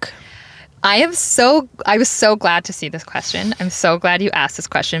program work? I was so glad to see this question. I'm so glad you asked this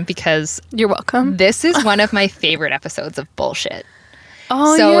question because You're welcome. this is one of my favorite episodes of Bullshit.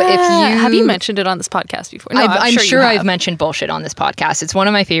 Oh, So yeah. if you- Have you mentioned it on this podcast before? No, I'm sure you I've have. mentioned Bullshit on this podcast. It's one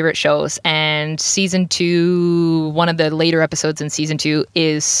of my favorite shows. And season 2, one of the later episodes in season 2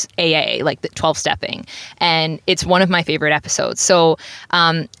 is AA, like the 12-stepping. And it's one of my favorite episodes. So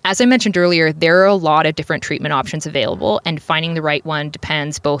as I mentioned earlier, there are a lot of different treatment options available. And finding the right one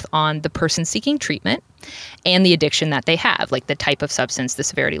depends both on the person seeking treatment and the addiction that they have, like the type of substance, the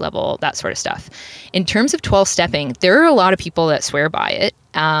severity level, that sort of stuff. In terms of 12-stepping, there are a lot of people that swear by it.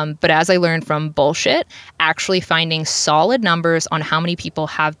 But as I learned from Bullshit, actually finding solid numbers on how many people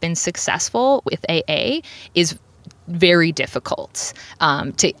have been successful with AA is very difficult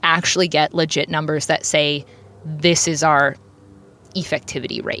to actually get legit numbers that say this is our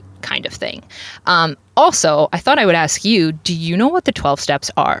effectivity rate kind of thing. Also, I thought I would ask you, do you know what the 12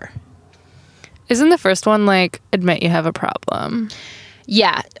 steps are? Isn't the first one like, admit you have a problem?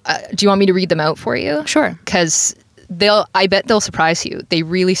 Yeah. Do you want me to read them out for you? Sure. Because I bet they'll surprise you. They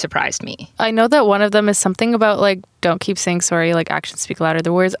really surprised me. I know that one of them is something about like, don't keep saying sorry, like actions speak louder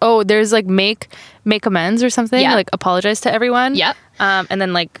than words. Oh, there's like make amends or something, Yeah. like apologize to everyone. Yep. And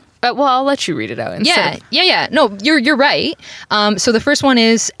then like, well, I'll let you read it out instead. Yeah. No, you're right. So the first one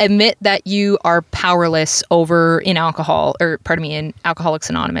is admit that you are powerless in Alcoholics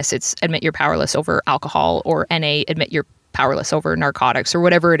Anonymous, it's admit you're powerless over alcohol, or NA, admit you're powerless over narcotics, or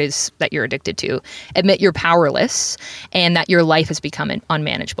whatever it is that you're addicted to. Admit you're powerless and that your life has become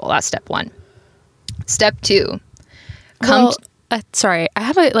unmanageable. That's step 1. Step 2. Sorry, I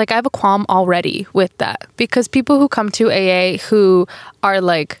have a qualm already with that, because people who come to AA who are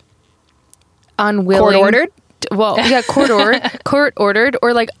like unwilling, Court ordered? Well, yeah, court ordered,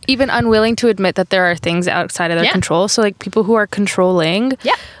 or like even unwilling to admit that there are things outside of their control. So like people who are controlling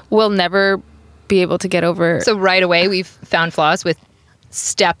will never be able to get over. So right away we've found flaws with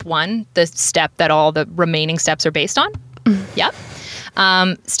step 1, the step that all the remaining steps are based on. Yep.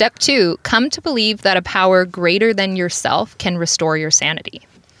 Step 2, come to believe that a power greater than yourself can restore your sanity.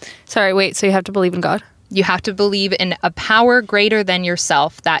 Sorry, wait, so you have to believe in God? You have to believe in a power greater than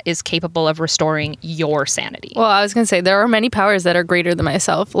yourself that is capable of restoring your sanity. Well, I was going to say, there are many powers that are greater than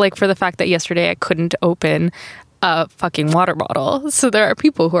myself. Like for the fact that yesterday I couldn't open a fucking water bottle. So there are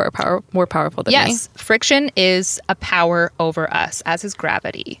people who are more powerful than me. Yes, friction is a power over us, as is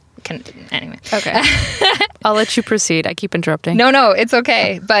gravity. Anyway. Okay. I'll let you proceed. I keep interrupting. No, it's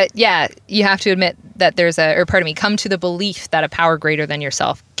okay. But yeah, you have to admit that come to the belief that a power greater than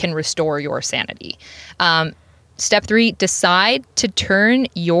yourself can restore your sanity. Step 3, decide to turn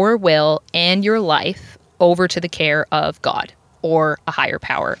your will and your life over to the care of God or a higher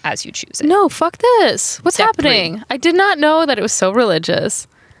power as you choose it. No, fuck this. What's Step happening? 3. I did not know that it was so religious.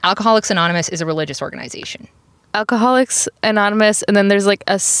 Alcoholics Anonymous is a religious organization. Alcoholics Anonymous, and then there's like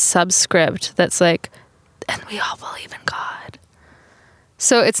a subscript that's like, and we all believe in God.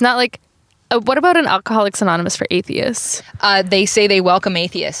 So it's not like, what about an Alcoholics Anonymous for atheists? They say they welcome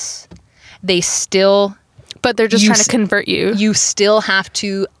atheists. They still... But they're just trying to convert you. You still have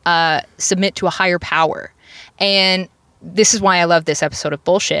to submit to a higher power. And this is why I love this episode of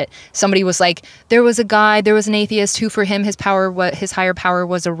Bullshit. Somebody was like, there was an atheist who for him, his higher power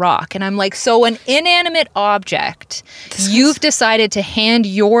was a rock. And I'm like, so an inanimate object, you've decided to hand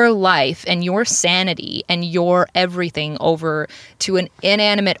your life and your sanity and your everything over to an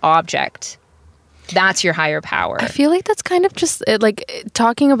inanimate object. That's your higher power. I feel like that's kind of just like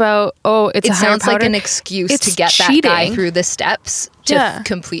talking about, it's a higher power. It sounds like an excuse to get cheating. that guy through the steps to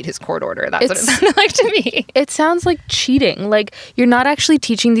complete his court order. That's what it sounded like to me. It sounds like cheating. Like you're not actually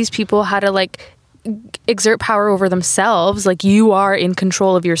teaching these people how to like exert power over themselves. Like you are in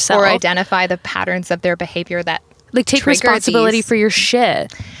control of yourself. Or identify the patterns of their behavior that like take responsibility for your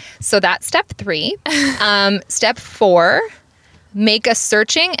shit. So that's step 3. Step 4... make a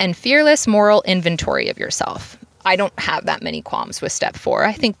searching and fearless moral inventory of yourself. I don't have that many qualms with step 4.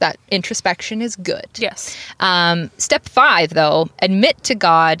 I think that introspection is good. Yes. Step 5, though, admit to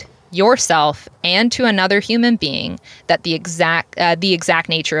God, yourself, and to another human being that the exact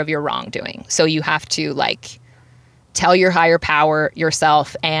nature of your wrongdoing. So you have to like tell your higher power,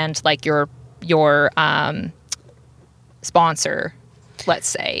 yourself, and like your sponsor, let's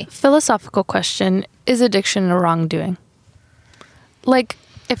say. Philosophical question: is addiction a wrongdoing? Like,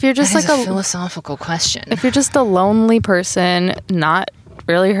 if you're just that like is a philosophical question. If you're just a lonely person, not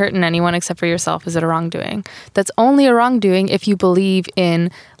really hurting anyone except for yourself, is it a wrongdoing? That's only a wrongdoing if you believe in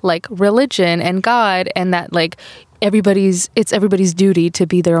like religion and God and that like it's everybody's duty to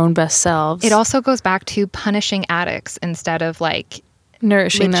be their own best selves. It also goes back to punishing addicts instead of like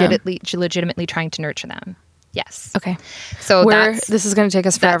nourishing them. Legitimately trying to nurture them. Yes. Okay. So this is going to take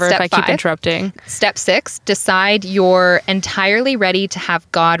us forever if I keep interrupting. Step 6, decide you're entirely ready to have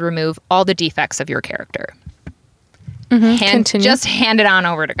God remove all the defects of your character. Continue. Just hand it on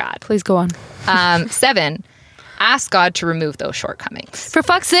over to God. Please go on. 7, ask God to remove those shortcomings. For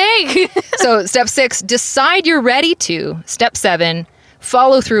fuck's sake! So step 6, decide you're ready to. Step 7,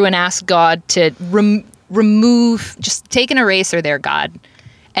 follow through and ask God to remove, just take an eraser there, God,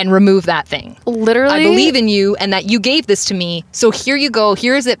 and remove that thing. Literally. I believe in you and that you gave this to me. So here you go.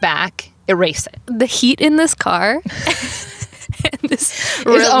 Here's it back. Erase it. The heat in this car and this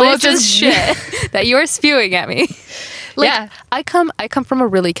religious shit that you're spewing at me. Like, yeah. I come from a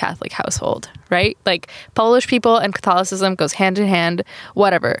really Catholic household, right? Like Polish people and Catholicism goes hand in hand,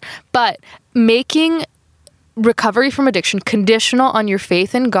 whatever. But making recovery from addiction conditional on your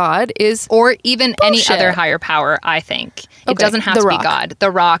faith in God is or even bullshit. Any other higher power, I think. It Okay, doesn't have to be God. The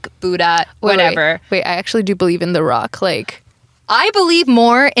Rock, Buddha, whatever. Wait, I actually do believe in The Rock. Like, I believe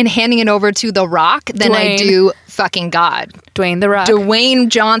more in handing it over to The Rock than I do fucking God. Dwayne The Rock. Dwayne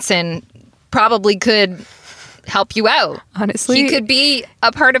Johnson probably could help you out. Honestly, he could be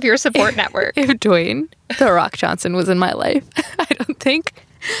a part of your support network. If Dwayne The Rock Johnson was in my life,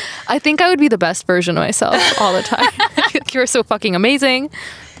 I think I would be the best version of myself all the time. You're so fucking amazing.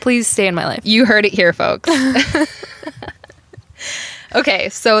 Please stay in my life. You heard it here, folks. Okay,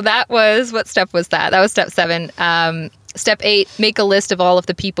 so that was, what step was that? That was step 7. Step 8, make a list of all of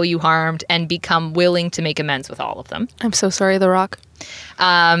the people you harmed and become willing to make amends with all of them. I'm so sorry, The Rock.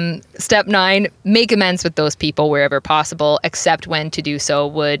 Step 9, make amends with those people wherever possible, except when to do so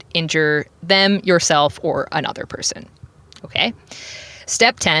would injure them, yourself, or another person. Okay?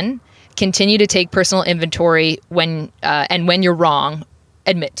 Step 10, continue to take personal inventory when you're wrong,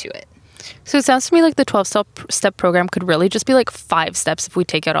 admit to it. So it sounds to me like the 12-step program could really just be like 5 steps if we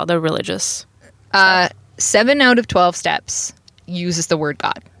take out all the religious stuff. 7 out of 12 steps uses the word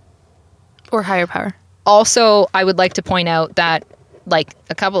God. Or higher power. Also, I would like to point out that like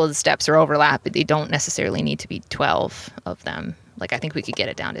a couple of the steps are overlap, but they don't necessarily need to be 12 of them. Like I think we could get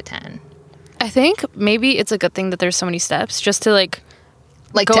it down to 10. I think maybe it's a good thing that there's so many steps just to like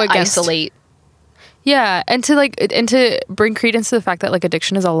go to against, isolate. Yeah, and to bring credence to the fact that like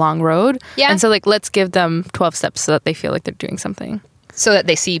addiction is a long road. Yeah. And so like let's give them 12 steps so that they feel like they're doing something. So that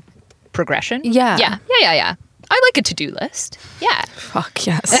they see progression. Yeah. Yeah. I like a to-do list. Yeah. Fuck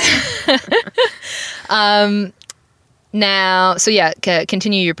yes. Now, so yeah,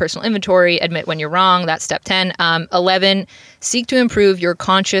 continue your personal inventory, admit when you're wrong. That's step 10. 11, seek to improve your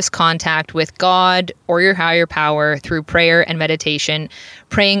conscious contact with God or your higher power through prayer and meditation,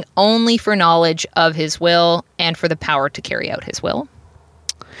 praying only for knowledge of his will and for the power to carry out his will.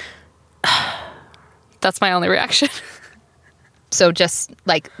 That's my only reaction. So just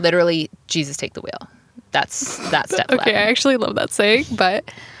like literally, Jesus, take the wheel. That's step 11. Okay, I actually love that saying, but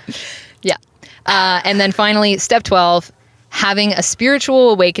yeah. And then finally, step 12, having a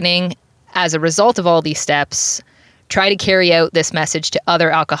spiritual awakening as a result of all these steps, try to carry out this message to other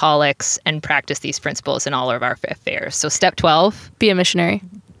alcoholics and practice these principles in all of our affairs. So step 12, be a missionary.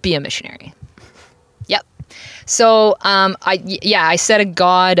 Be a missionary. Yep. So I said a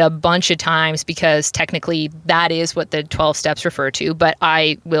God a bunch of times because technically that is what the 12 steps refer to. But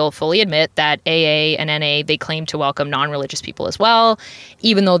I will fully admit that AA and NA, they claim to welcome non-religious people as well,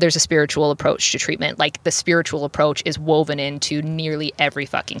 even though there's a spiritual approach to treatment. Like the spiritual approach is woven into nearly every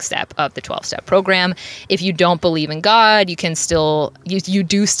fucking step of the 12-step program. If you don't believe in God, you can still, you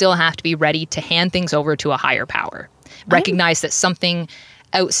do still have to be ready to hand things over to a higher power. Recognize that something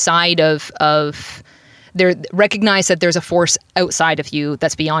outside of recognize that there's a force outside of you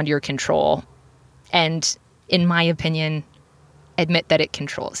that's beyond your control. And in my opinion, admit that it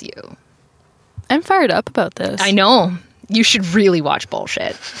controls you. I'm fired up about this. I know. You should really watch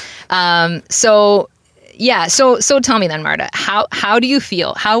Bullshit. So tell me then, Marta, how do you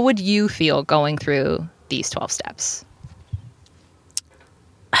feel? How would you feel going through these 12 steps?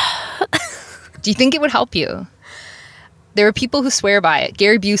 Do you think it would help you? There are people who swear by it.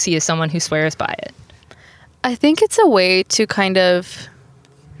 Gary Busey is someone who swears by it. I think it's a way to kind of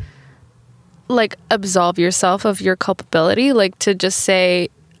like absolve yourself of your culpability, like to just say,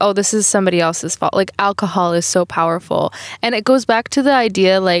 oh, this is somebody else's fault. Like alcohol is so powerful. And it goes back to the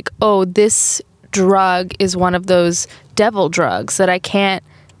idea like, oh, this drug is one of those devil drugs that I can't,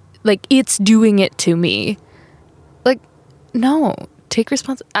 like it's doing it to me. Like, no, take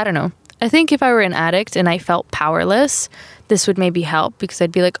responsibility. I don't know. I think if I were an addict and I felt powerless, this would maybe help because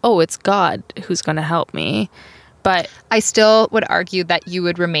I'd be like, oh, it's God who's going to help me. But I still would argue that you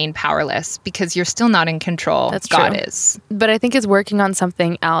would remain powerless because you're still not in control. That's God true. is. But I think it's working on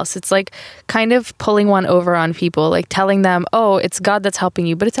something else. It's like kind of pulling one over on people, like telling them, oh, it's God that's helping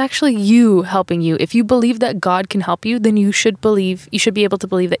you, but it's actually you helping you. If you believe that God can help you, then you should be able to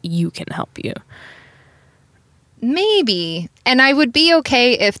believe that you can help you. Maybe. And I would be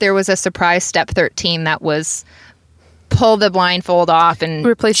okay if there was a surprise step 13 that was pull the blindfold off and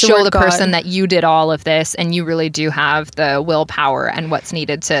show the person that you did all of this and you really do have the willpower and what's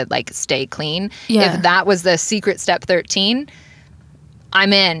needed to like stay clean. Yeah. If that was the secret step 13,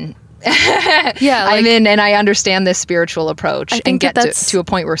 I'm in. Yeah, I'm in and I understand this spiritual approach and get that's to a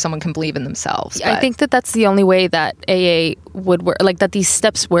point where someone can believe in themselves. I think that's the only way that AA would work, like that these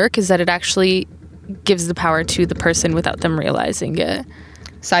steps work, is that it actually gives the power to the person without them realizing it.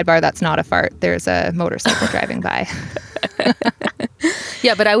 Sidebar, that's not a fart. There's a motorcycle driving by.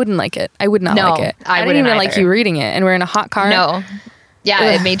 Yeah, but I wouldn't like it. I would not like it. I didn't even like you reading it, and we're in a hot car. No.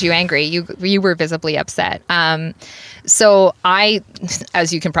 Yeah, it made you angry. You were visibly upset. So I,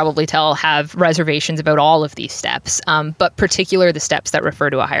 as you can probably tell, have reservations about all of these steps, but particular the steps that refer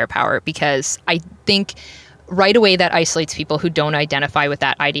to a higher power, because I think right away that isolates people who don't identify with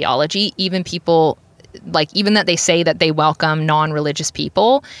that ideology. Even people, like even that they say that they welcome non-religious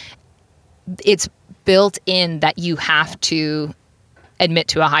people, it's built in that you have to admit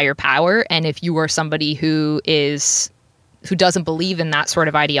to a higher power. And if you are somebody who doesn't believe in that sort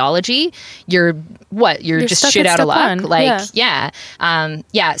of ideology, you're just shit out of luck. One. Like,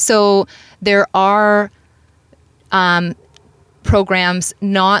 yeah. So there are programs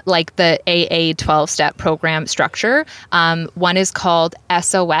not like the AA 12-step program structure. One is called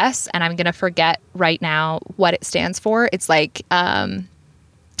SOS, and I'm going to forget right now what it stands for. It's like a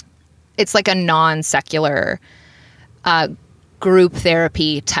non-secular group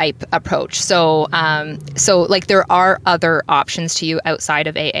therapy type approach. So like there are other options to you outside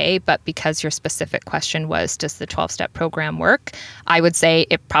of AA, but because your specific question was, does the 12-step program work? I would say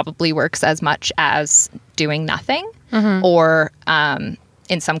it probably works as much as doing nothing. Mm-hmm. Or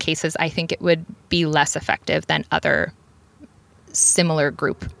in some cases, I think it would be less effective than other similar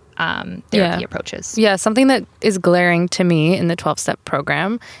group therapy approaches. Yeah, something that is glaring to me in the 12-step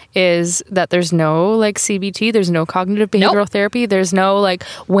program is that there's no like CBT, there's no cognitive behavioral therapy, there's no like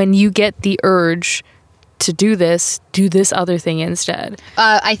when you get the urge to do this other thing instead.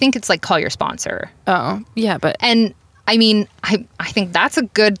 I think it's like call your sponsor. Oh, yeah, but... And I mean, I think that's a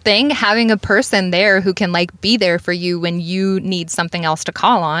good thing, having a person there who can like be there for you when you need something else to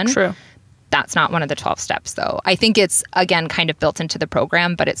call on. True. That's not one of the 12 steps, though. I think it's, again, kind of built into the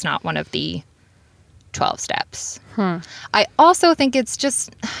program, but it's not one of the 12 steps. I also think it's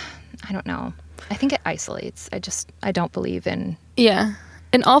just, I don't know. I think it isolates. I don't believe in. Yeah.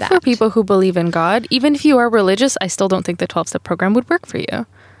 And all for that. people who believe in God, even if you are religious, I still don't think the 12-step program would work for you.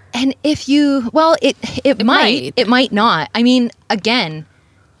 And if you, well, it might. It might not. I mean, again,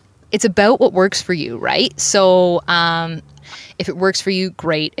 it's about what works for you, right? So if it works for you,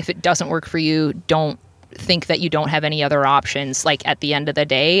 great. If it doesn't work for you, don't think that you don't have any other options. Like, at the end of the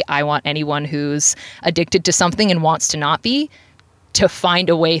day, I want anyone who's addicted to something and wants to not be to find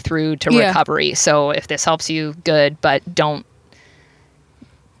a way through to recovery. So if this helps you, good, but don't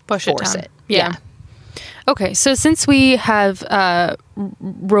force it. Yeah. Okay, so since we have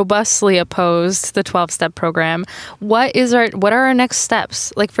robustly opposed the 12-step program, what are our next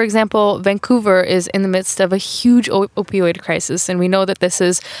steps? Like, for example, Vancouver is in the midst of a huge opioid crisis, and we know that this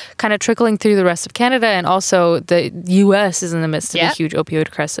is kind of trickling through the rest of Canada, and also the U.S. is in the midst of a huge opioid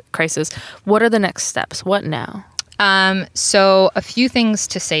crisis. What are the next steps? What now? So a few things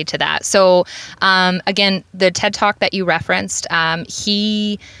to say to that. So, again, the TED Talk that you referenced,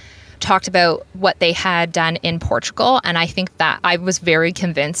 he talked about what they had done in Portugal. And I think that I was very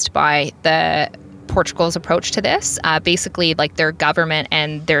convinced by Portugal's approach to this. Basically, like, their government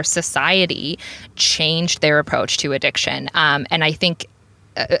and their society changed their approach to addiction. And I think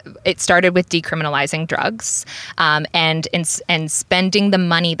it started with decriminalizing drugs, and spending the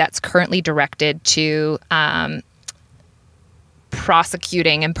money that's currently directed to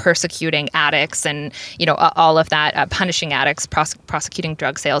prosecuting and persecuting addicts, and all of that, punishing addicts, prosecuting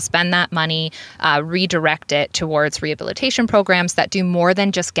drug sales. Spend that money, redirect it towards rehabilitation programs that do more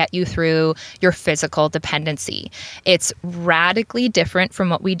than just get you through your physical dependency. It's radically different from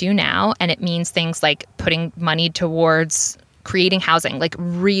what we do now, and it means things like putting money towards creating housing, like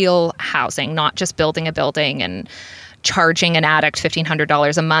real housing, not just building a building and charging an addict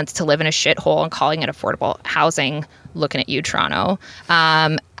 $1,500 a month to live in a shithole and calling it affordable housing. Looking at you, Toronto.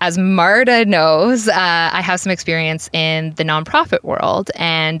 As Marta knows, I have some experience in the nonprofit world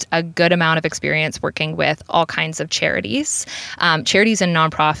and a good amount of experience working with all kinds of charities. Charities and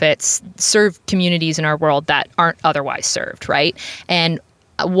nonprofits serve communities in our world that aren't otherwise served, right? And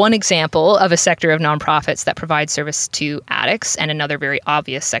one example of a sector of nonprofits that provides service to addicts, and another very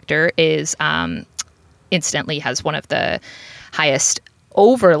obvious sector, is incidentally has one of the highest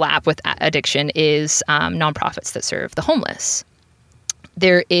overlap with addiction, is nonprofits that serve the homeless.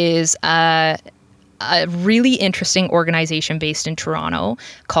 There is a really interesting organization based in Toronto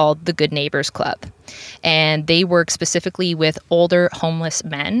called the Good Neighbors Club. And they work specifically with older homeless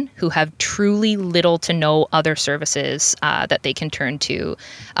men who have truly little to no other services that they can turn to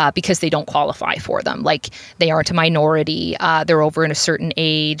because they don't qualify for them. Like, they aren't a minority, they're over in a certain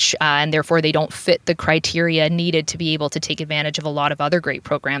age, and therefore they don't fit the criteria needed to be able to take advantage of a lot of other great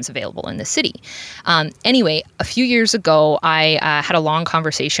programs available in the city. Anyway, a few years ago, I had a long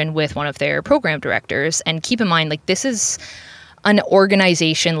conversation with one of their program directors. And keep in mind, like, this is an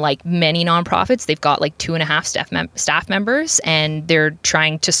organization like many nonprofits. They've got like 2.5 staff members, and they're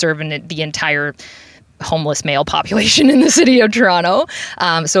trying to serve the entire homeless male population in the city of Toronto.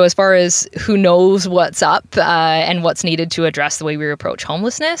 So as far as who knows what's up and what's needed to address the way we approach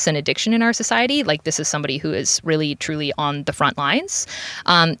homelessness and addiction in our society, like, this is somebody who is really, truly on the front lines.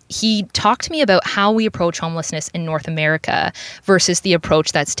 He talked to me about how we approach homelessness in North America versus the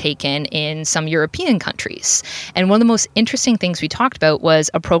approach that's taken in some European countries. And one of the most interesting things we talked about was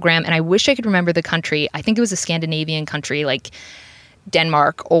a program, and I wish I could remember the country. I think it was a Scandinavian country, like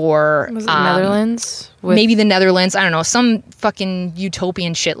Denmark, or was it Netherlands? Maybe the Netherlands. I don't know, some fucking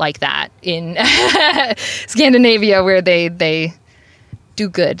utopian shit like that in Scandinavia, where they do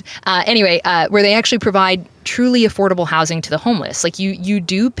good. Anyway, where they actually provide truly affordable housing to the homeless. Like, you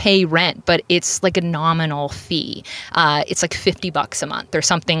do pay rent, but it's like a nominal fee. It's like $50 a month or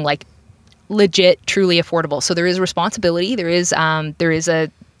something, like legit, truly affordable. So there is responsibility. There is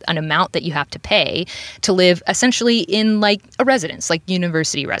an amount that you have to pay to live essentially in like a residence, like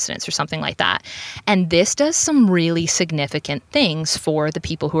university residence or something like that. And this does some really significant things for the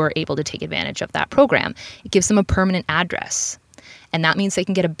people who are able to take advantage of that program. It gives them a permanent address. And that means they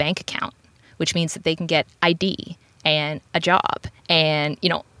can get a bank account, which means that they can get ID and a job, and,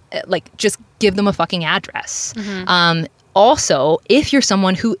 like, just give them a fucking address. Mm-hmm. Also, if you're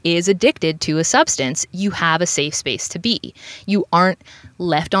someone who is addicted to a substance, you have a safe space to be. You aren't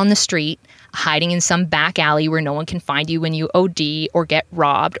left on the street, hiding in some back alley where no one can find you when you OD or get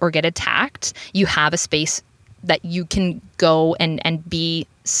robbed or get attacked. You have a space that you can go and be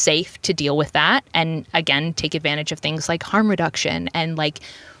safe to deal with that. And again, take advantage of things like harm reduction and like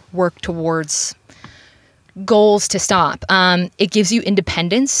work towards goals to stop. It gives you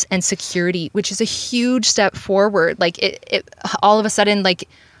independence and security, which is a huge step forward. Like it all of a sudden, like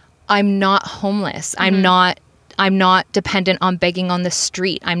I'm not homeless. I'm not dependent on begging on the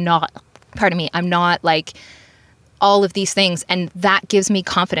street. I'm not like all of these things. And that gives me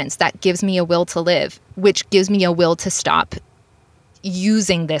confidence. That gives me a will to live, which gives me a will to stop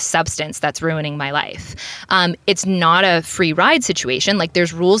using this substance that's ruining my life. It's not a free ride situation. Like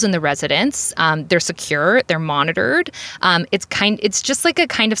there's rules in the residence. They're secure. They're monitored. It's just like a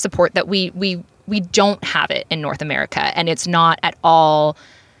kind of support that we don't have it in North America. And it's not at all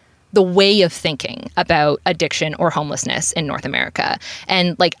the way of thinking about addiction or homelessness in North America.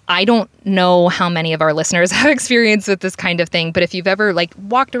 And like, I don't know how many of our listeners have experience with this kind of thing, but if you've ever like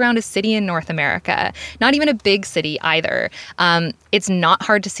walked around a city in North America, not even a big city either, it's not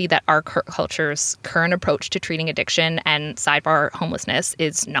hard to see that our culture's current approach to treating addiction and sidebar homelessness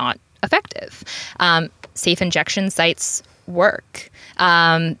is not effective. Safe injection sites work,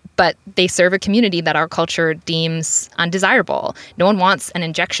 but they serve a community that our culture deems undesirable. No one wants an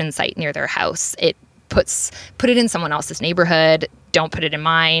injection site near their house. Put it in someone else's neighborhood. Don't put it in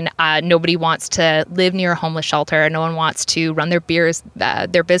mine. Nobody wants to live near a homeless shelter. No one wants to run their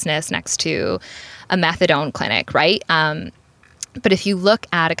business next to a methadone clinic, right? But if you look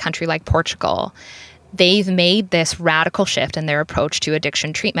at a country like Portugal, they've made this radical shift in their approach to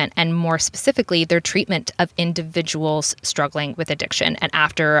addiction treatment, and more specifically, their treatment of individuals struggling with addiction. And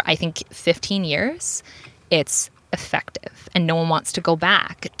after, I think, 15 years, it's effective. And no one wants to go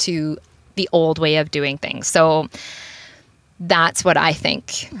back to the old way of doing things. So that's what I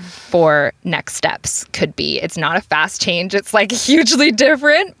think for next steps could be. It's not a fast change. It's like hugely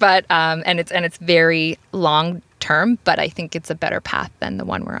different, but and it's very long term, but I think it's a better path than the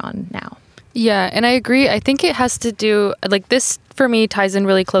one we're on now. Yeah, and I agree. I think it has to do, like, this for me ties in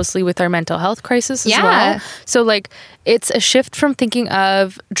really closely with our mental health crisis as well. So like, it's a shift from thinking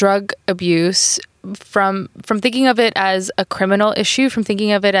of drug abuse from thinking of it as a criminal issue, from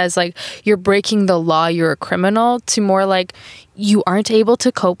thinking of it as like you're breaking the law, you're a criminal, to more like you aren't able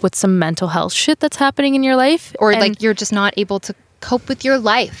to cope with some mental health shit that's happening in your life, or like you're just not able to cope with your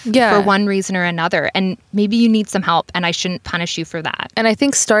life for one reason or another, and maybe you need some help, and I shouldn't punish you for that. And I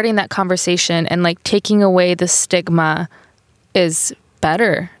think starting that conversation and like taking away the stigma is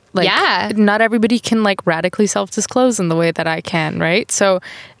better. Like, not everybody can like radically self-disclose in the way that I can, right? So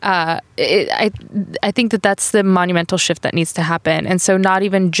I think that that's the monumental shift that needs to happen. And so not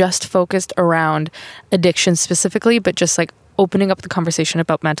even just focused around addiction specifically, but just like opening up the conversation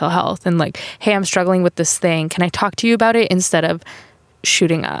about mental health and like, hey, I'm struggling with this thing. Can I talk to you about it, instead of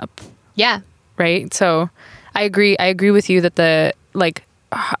shooting up? Yeah. Right. So I agree with you that the like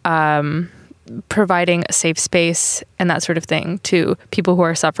providing a safe space and that sort of thing to people who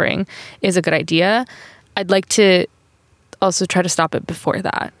are suffering is a good idea. I'd like to also try to stop it before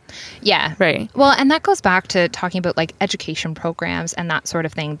that. Yeah. Right. Well, and that goes back to talking about like education programs and that sort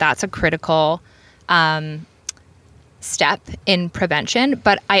of thing. That's a critical step in prevention,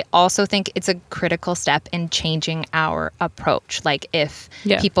 but I also think it's a critical step in changing our approach. Like if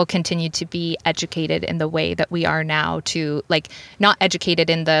people continue to be educated in the way that we are now, to like not educated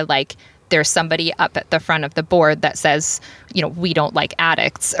in the like there's somebody up at the front of the board that says, you know, we don't like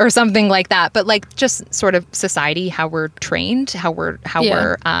addicts or something like that, but like just sort of society, how we're trained, how we're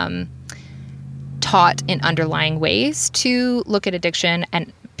taught in underlying ways to look at addiction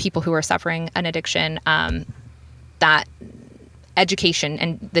and people who are suffering an addiction. That education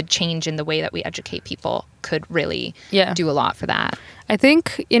and the change in the way that we educate people could really do a lot for that. I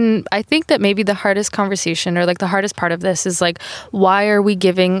think that maybe the hardest conversation, or like the hardest part of this, is like, why are we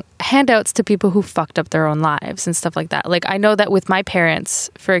giving handouts to people who fucked up their own lives and stuff like that? Like, I know that with my parents,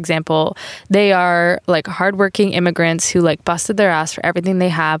 for example, they are like hardworking immigrants who like busted their ass for everything they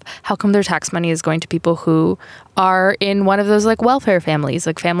have. How come their tax money is going to people who are in one of those like welfare families,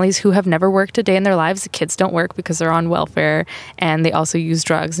 like families who have never worked a day in their lives? The kids don't work because they're on welfare, and they also use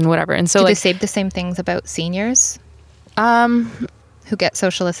drugs and whatever. And so do like, they say the same things about seniors? Who get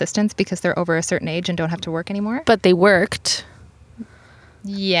social assistance because they're over a certain age and don't have to work anymore? But they worked.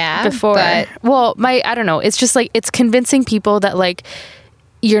 Yeah. Before. I don't know. It's just like, it's convincing people that like,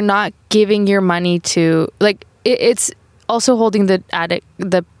 you're not giving your money to like, it's also holding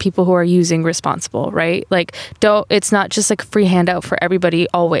the people who are using responsible, right? Like, it's not just like a free handout for everybody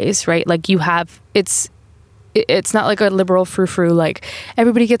always, right? Like it's not like a liberal frou-frou, like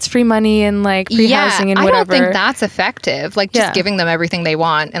everybody gets free money and like free housing and whatever. I don't think that's effective. Like just giving them everything they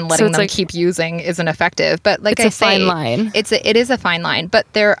want and letting them like, keep using isn't effective. But like it's a fine line. It is a fine line. But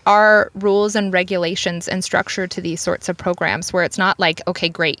there are rules and regulations and structure to these sorts of programs where it's not like, okay,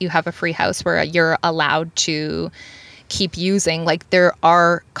 great, you have a free house where you're allowed to keep using. Like there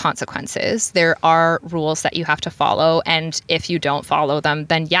are consequences. There are rules that you have to follow. And if you don't follow them,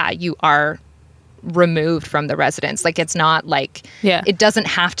 then you are removed from the residence. Like it's not like it doesn't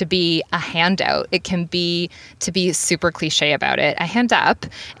have to be a handout. It can be, to be super cliche about it, a hand up.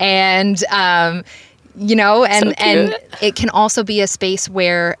 And you know, and it can also be a space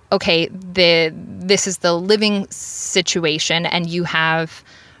where, okay, this is the living situation and you have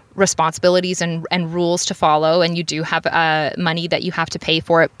responsibilities and rules to follow, and you do have money that you have to pay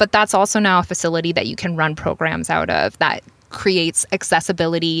for it, but that's also now a facility that you can run programs out of that creates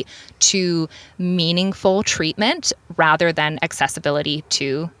accessibility to meaningful treatment rather than accessibility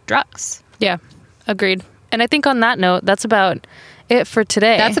to drugs. Yeah, agreed. And I think on that note, that's about it for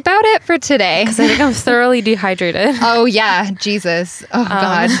today. That's about it for today. Because I think I'm thoroughly dehydrated. Oh, yeah. Jesus. Oh,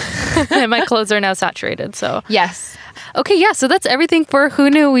 God. And my clothes are now saturated, so. Yes. Okay, yeah, so that's everything for Who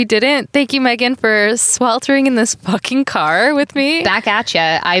Knew We Didn't. Thank you, Megan, for sweltering in this fucking car with me. Back at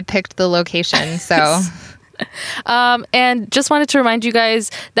ya. I picked the location, so... And just wanted to remind you guys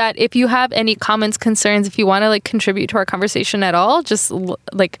that if you have any comments, concerns, if you want to like contribute to our conversation at all, just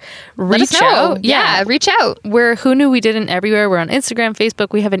like reach out. Yeah, reach out. We're Who Knew We Didn't everywhere. We're on Instagram,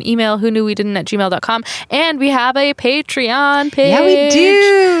 Facebook. We have an email, whoknewwedidn't@gmail.com, and we have a Patreon page. Yeah, we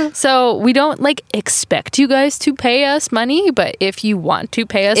do. So we don't like expect you guys to pay us money, but if you want to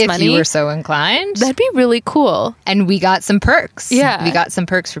pay us money, if you were so inclined, that'd be really cool. And we got some perks. Yeah, we got some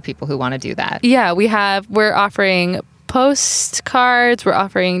perks for people who want to do that. Yeah, we're offering postcards, we're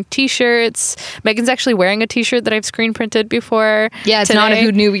offering t-shirts. Megan's actually wearing a t-shirt that I've screen printed before. Yeah, it's today. not a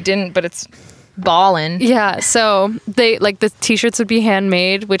Who Knew We Didn't, but it's ballin'. Yeah, so they like the t-shirts would be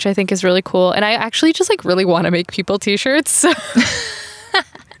handmade, which I think is really cool. And I actually just like really want to make people t-shirts.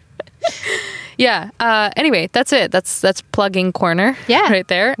 Yeah. Anyway, that's it. That's plugging corner. Yeah. Right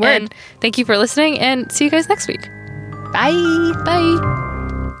there. Word. And thank you for listening, and see you guys next week. Bye. Bye.